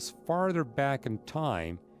carries us farther back in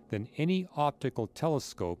time than any optical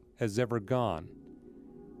telescope has ever gone.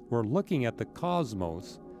 We're looking at the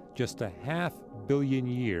cosmos just 500 million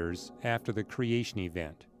years after the creation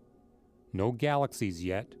event. No galaxies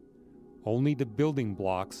yet, only the building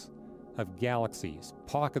blocks of galaxies,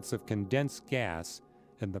 pockets of condensed gas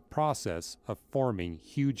in the process of forming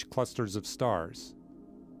huge clusters of stars.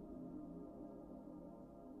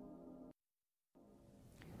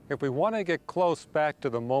 If we want to get close back to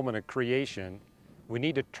the moment of creation, we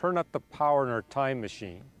need to turn up the power in our time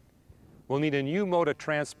machine. We'll need a new mode of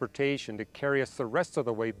transportation to carry us the rest of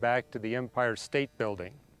the way back to the Empire State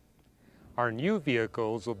Building. Our new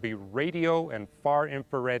vehicles will be radio and far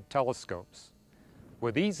infrared telescopes.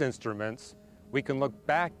 With these instruments, we can look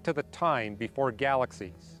back to the time before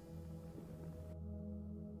galaxies.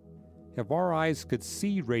 If our eyes could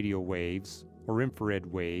see radio waves or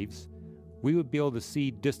infrared waves, we would be able to see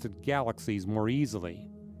distant galaxies more easily.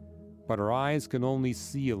 But our eyes can only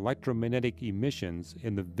see electromagnetic emissions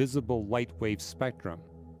in the visible light wave spectrum.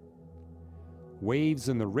 Waves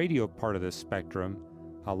in the radio part of the spectrum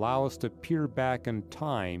allow us to peer back in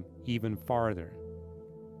time even farther.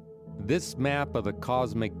 This map of the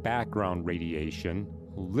cosmic background radiation,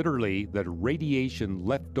 literally the radiation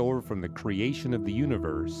left over from the creation of the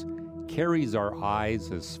universe, carries our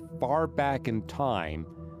eyes as far back in time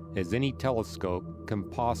as any telescope can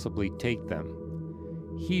possibly take them.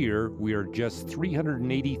 Here we are just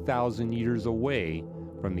 380,000 years away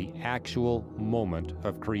from the actual moment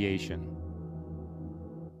of creation.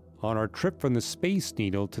 On our trip from the Space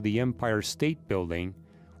Needle to the Empire State Building,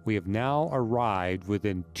 we have now arrived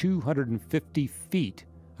within 250 feet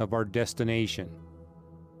of our destination.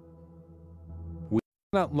 We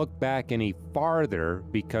cannot look back any farther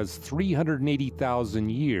because 380,000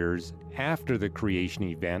 years after the creation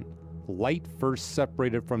event, light first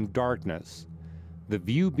separated from darkness. The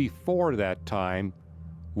view before that time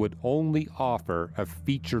would only offer a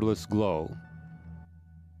featureless glow.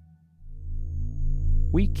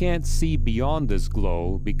 We can't see beyond this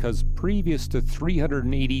glow because previous to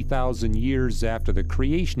 380,000 years after the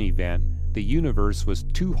creation event, the universe was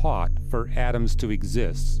too hot for atoms to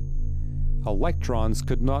exist. Electrons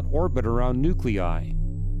could not orbit around nuclei.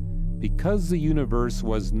 Because the universe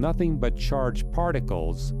was nothing but charged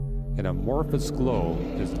particles, an amorphous glow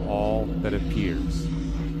is all that appears.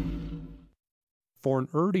 For an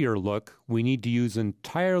earlier look, we need to use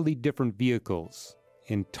entirely different vehicles,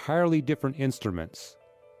 entirely different instruments,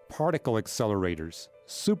 particle accelerators,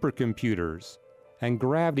 supercomputers, and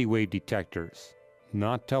gravity wave detectors,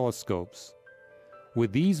 not telescopes.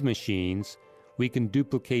 With these machines, we can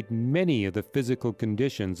duplicate many of the physical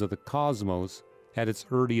conditions of the cosmos at its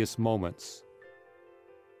earliest moments.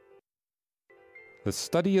 The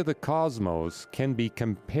study of the cosmos can be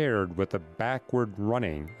compared with the backward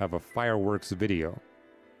running of a fireworks video.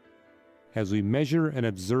 As we measure and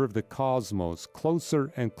observe the cosmos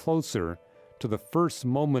closer and closer to the first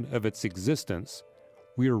moment of its existence,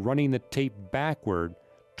 we are running the tape backward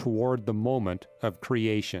toward the moment of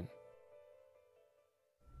creation.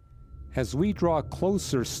 As we draw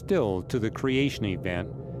closer still to the creation event,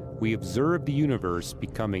 we observe the universe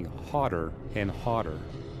becoming hotter and hotter.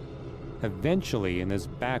 Eventually, in this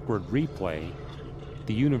backward replay,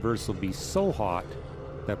 the universe will be so hot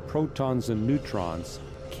that protons and neutrons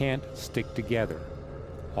can't stick together.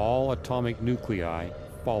 All atomic nuclei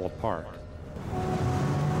fall apart.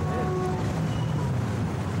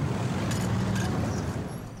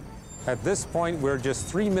 At this point, we're just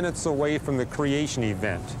 3 minutes away from the creation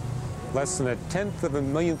event. less than 1/10 of a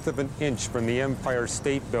millionth of an inch from the Empire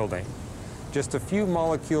State Building, just a few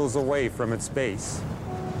molecules away from its base.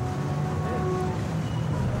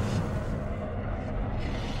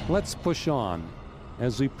 Let's push on.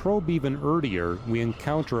 As we probe even earlier, we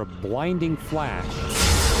encounter a blinding flash,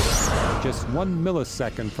 just 1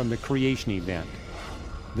 millisecond from the creation event.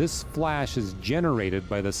 This flash is generated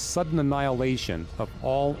by the sudden annihilation of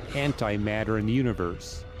all antimatter in the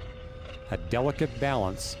universe. A delicate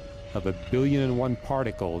balance of 1,000,000,001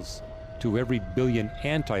 particles to every billion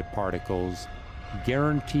antiparticles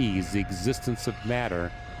guarantees the existence of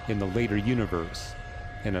matter in the later universe,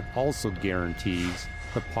 and it also guarantees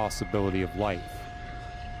the possibility of life.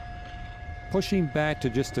 Pushing back to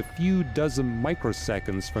just a few dozen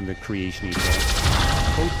microseconds from the creation event,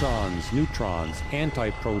 protons, neutrons,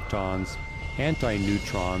 antiprotons,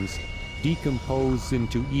 antineutrons decompose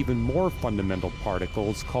into even more fundamental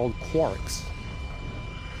particles called quarks.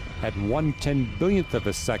 At 1/10,000,000,000th of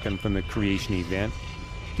a second from the creation event,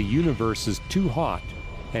 the universe is too hot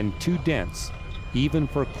and too dense even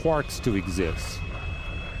for quarks to exist.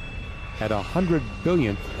 At 100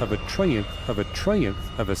 billionth of a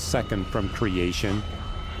trillionth of a second from creation,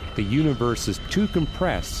 the universe is too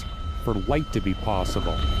compressed for light to be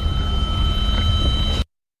possible.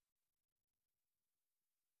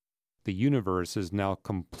 The universe is now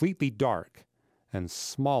completely dark and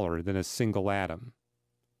smaller than a single atom.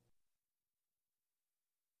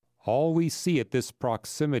 All we see at this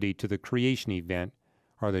proximity to the creation event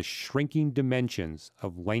are the shrinking dimensions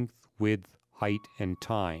of length, width, height, and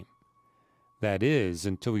time. That is,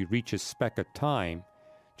 until we reach a speck of time,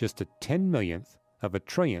 just a 10 millionth of a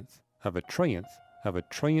trillionth of a trillionth of a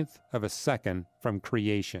trillionth of a second from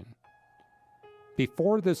creation.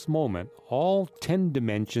 Before this moment, all 10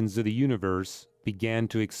 dimensions of the universe began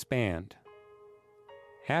to expand.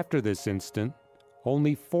 After this instant,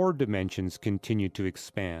 only 4 dimensions continue to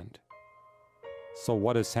expand. So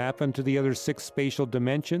what has happened to the other 6 spatial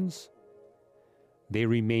dimensions? They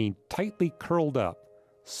remain tightly curled up,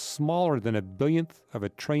 smaller than 1 billionth of a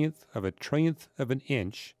trillionth of a trillionth of an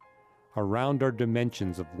inch, around our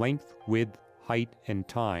dimensions of length, width, height, and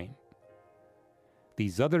time.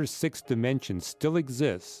 These other 6 dimensions still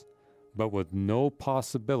exist, but with no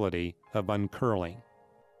possibility of uncurling.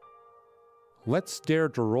 Let's dare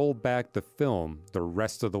to roll back the film the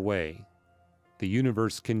rest of the way. The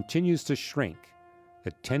universe continues to shrink,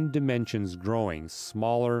 the 10 dimensions growing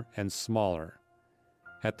smaller and smaller.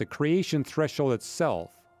 At the creation threshold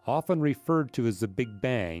itself, often referred to as the Big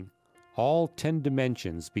Bang, all 10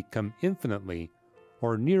 dimensions become infinitely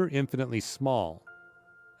or near infinitely small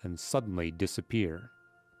and suddenly disappear.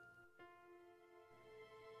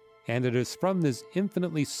 And it is from this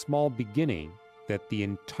infinitely small beginning that the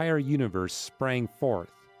entire universe sprang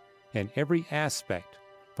forth, and every aspect,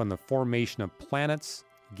 from the formation of planets,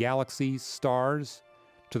 galaxies, stars,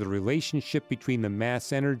 to the relationship between the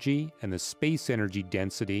mass energy and the space energy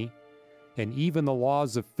density, and even the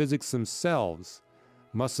laws of physics themselves,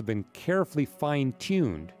 must have been carefully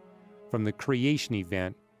fine-tuned from the creation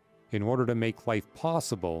event in order to make life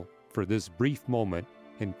possible for this brief moment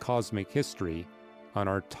in cosmic history on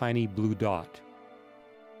our tiny blue dot.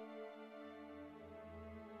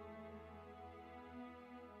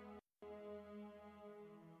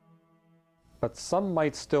 But some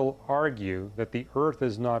might still argue that the Earth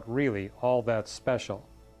is not really all that special.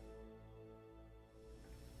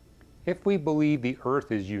 If we believe the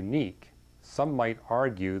Earth is unique, some might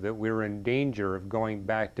argue that we're in danger of going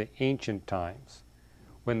back to ancient times,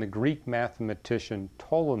 when the Greek mathematician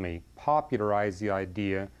Ptolemy popularized the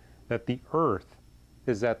idea that the Earth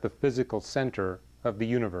is at the physical center of the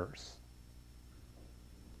universe.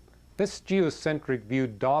 This geocentric view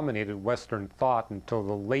dominated Western thought until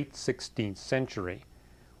the late 16th century,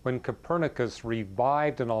 when Copernicus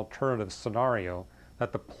revived an alternative scenario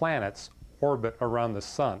that the planets orbit around the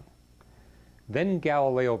sun. Then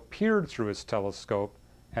Galileo peered through his telescope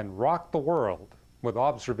and rocked the world with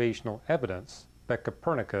observational evidence that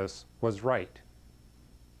Copernicus was right.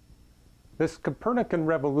 This Copernican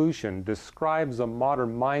revolution describes a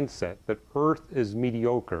modern mindset that Earth is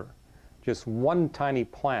mediocre, just one tiny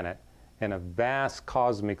planet in a vast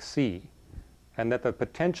cosmic sea, and that the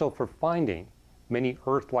potential for finding many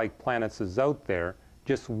Earth-like planets is out there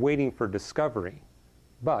just waiting for discovery.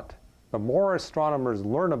 But the more astronomers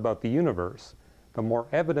learn about the universe, the more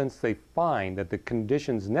evidence they find that the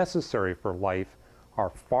conditions necessary for life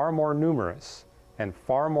are far more numerous and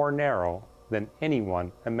far more narrow than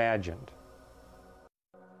anyone imagined.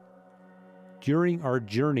 During our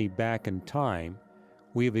journey back in time,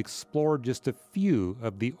 we have explored just a few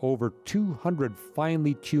of the over 200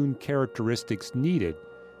 finely tuned characteristics needed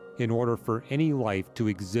in order for any life to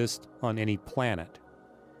exist on any planet.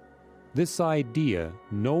 This idea,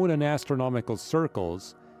 known in astronomical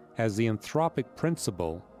circles as the anthropic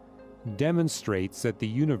principle, demonstrates that the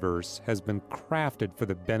universe has been crafted for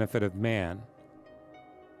the benefit of man.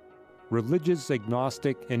 Religious,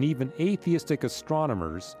 agnostic, and even atheistic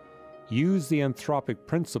astronomers use the anthropic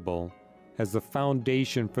principle as the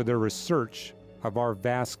foundation for their research of our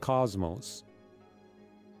vast cosmos.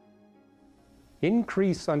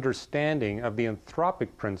 Increased understanding of the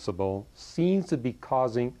anthropic principle seems to be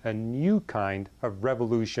causing a new kind of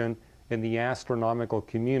revolution in the astronomical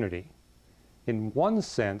community. In one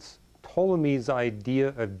sense, Ptolemy's idea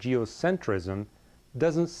of geocentrism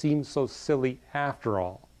doesn't seem so silly after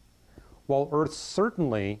all. While Earth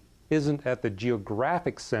certainly isn't at the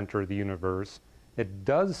geographic center of the universe, it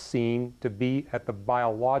does seem to be at the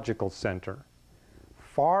biological center.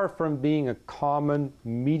 Far from being a common,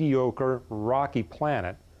 mediocre, rocky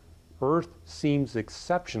planet, Earth seems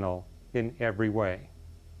exceptional in every way.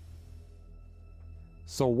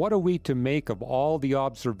 So what are we to make of all the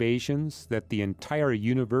observations that the entire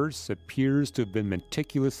universe appears to have been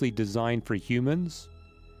meticulously designed for humans?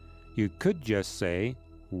 You could just say,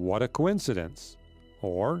 what a coincidence,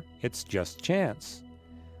 or it's just chance.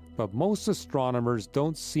 But most astronomers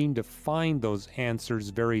don't seem to find those answers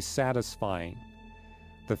very satisfying.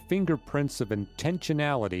 The fingerprints of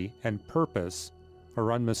intentionality and purpose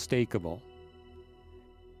are unmistakable.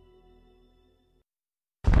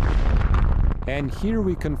 And here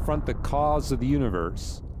we confront the cause of the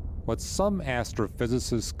universe, what some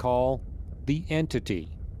astrophysicists call the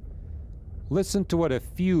entity. Listen to what a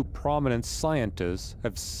few prominent scientists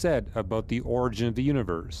have said about the origin of the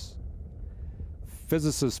universe.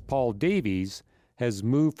 Physicist Paul Davies has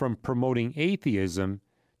moved from promoting atheism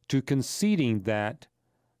to conceding that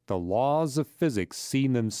the laws of physics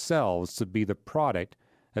seem themselves to be the product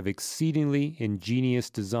of exceedingly ingenious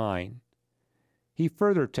design. He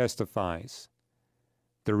further testifies,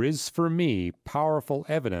 "There is for me powerful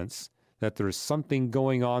evidence that there is something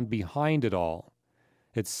going on behind it all.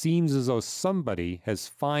 It seems as though somebody has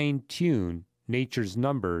fine-tuned nature's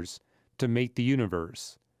numbers to make the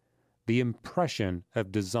universe. The impression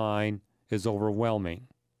of design is overwhelming."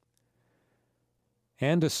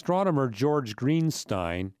 And astronomer George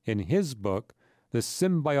Greenstein, in his book, The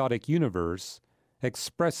Symbiotic Universe,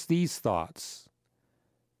 expressed these thoughts.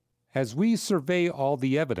 "As we survey all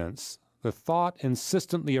the evidence, the thought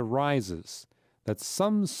insistently arises that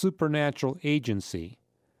some supernatural agency,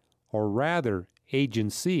 or rather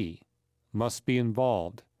agency, must be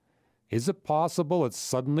involved. Is it possible that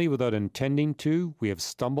suddenly, without intending to, we have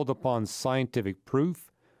stumbled upon scientific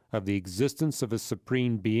proof of the existence of a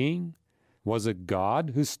supreme being? Was it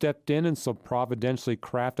God who stepped in and so providentially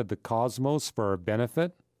crafted the cosmos for our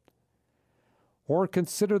benefit? Or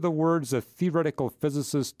consider the words of theoretical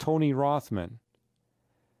physicist Tony Rothman.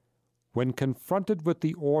 When confronted with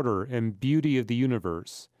the order and beauty of the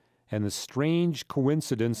universe and the strange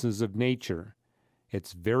coincidences of nature,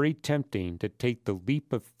 it's very tempting to take the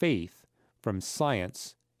leap of faith from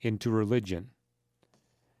science into religion."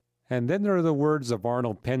 And then there are the words of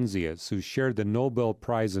Arnold Penzias, who shared the Nobel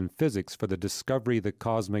Prize in Physics for the discovery of the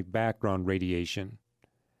cosmic background radiation.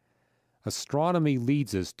 "Astronomy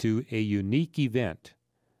leads us to a unique event,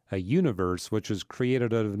 a universe which was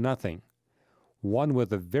created out of nothing, one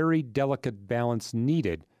with a very delicate balance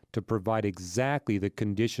needed to provide exactly the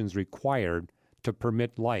conditions required to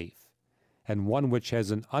permit life, and one which has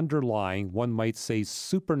an underlying, one might say,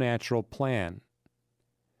 supernatural plan.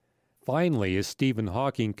 Finally, as Stephen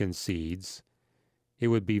Hawking concedes, it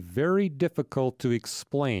would be very difficult to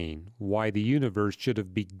explain why the universe should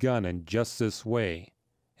have begun in just this way,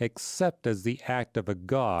 except as the act of a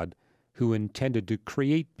God who intended to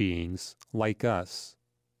create beings like us.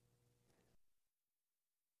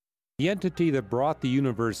 The entity that brought the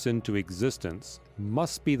universe into existence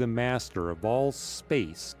must be the master of all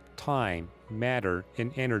space, time, matter,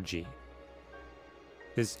 and energy.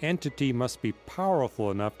 This entity must be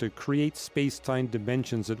powerful enough to create space-time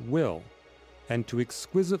dimensions at will, and to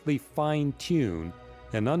exquisitely fine-tune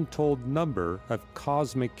an untold number of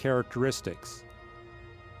cosmic characteristics.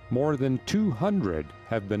 More than 200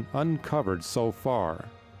 have been uncovered so far.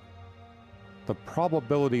 The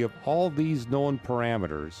probability of all these known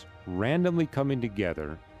parameters randomly coming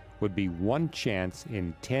together would be 1 chance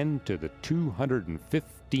in 10 to the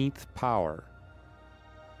 215th power.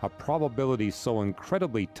 A probability so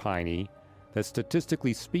incredibly tiny that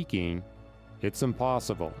statistically speaking, it's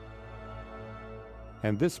impossible.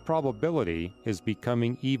 And this probability is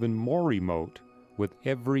becoming even more remote with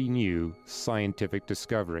every new scientific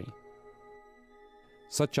discovery.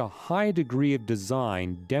 Such a high degree of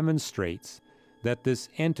design demonstrates that this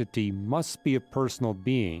entity must be a personal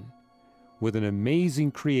being, with an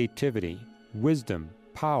amazing creativity, wisdom,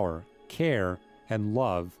 power, care, and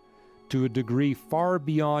love to a degree far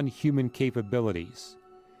beyond human capabilities.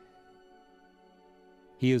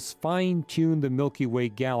 He has fine-tuned the Milky Way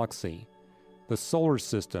galaxy, the solar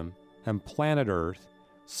system, and planet Earth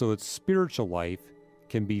so its spiritual life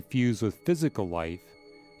can be fused with physical life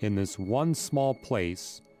in this one small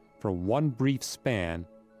place for one brief span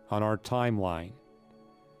on our timeline.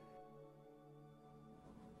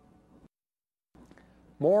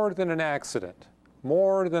 More than an accident,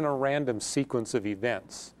 more than a random sequence of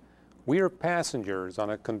events, we are passengers on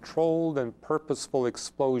a controlled and purposeful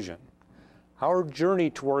explosion. Our journey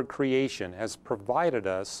toward creation has provided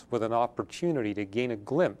us with an opportunity to gain a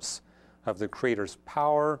glimpse of the Creator's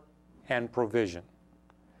power and provision.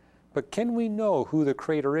 But can we know who the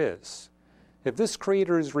Creator is? If this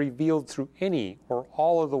Creator is revealed through any or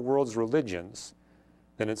all of the world's religions,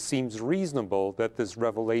 then it seems reasonable that this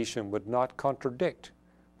revelation would not contradict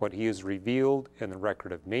what He has revealed in the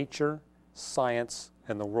record of nature, science,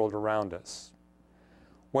 and the world around us.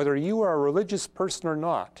 Whether you are a religious person or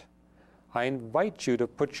not, I invite you to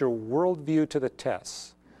put your worldview to the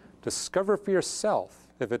test. Discover for yourself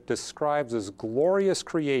if it describes this glorious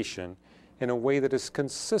creation in a way that is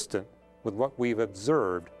consistent with what we've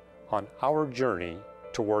observed on our journey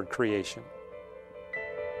toward creation.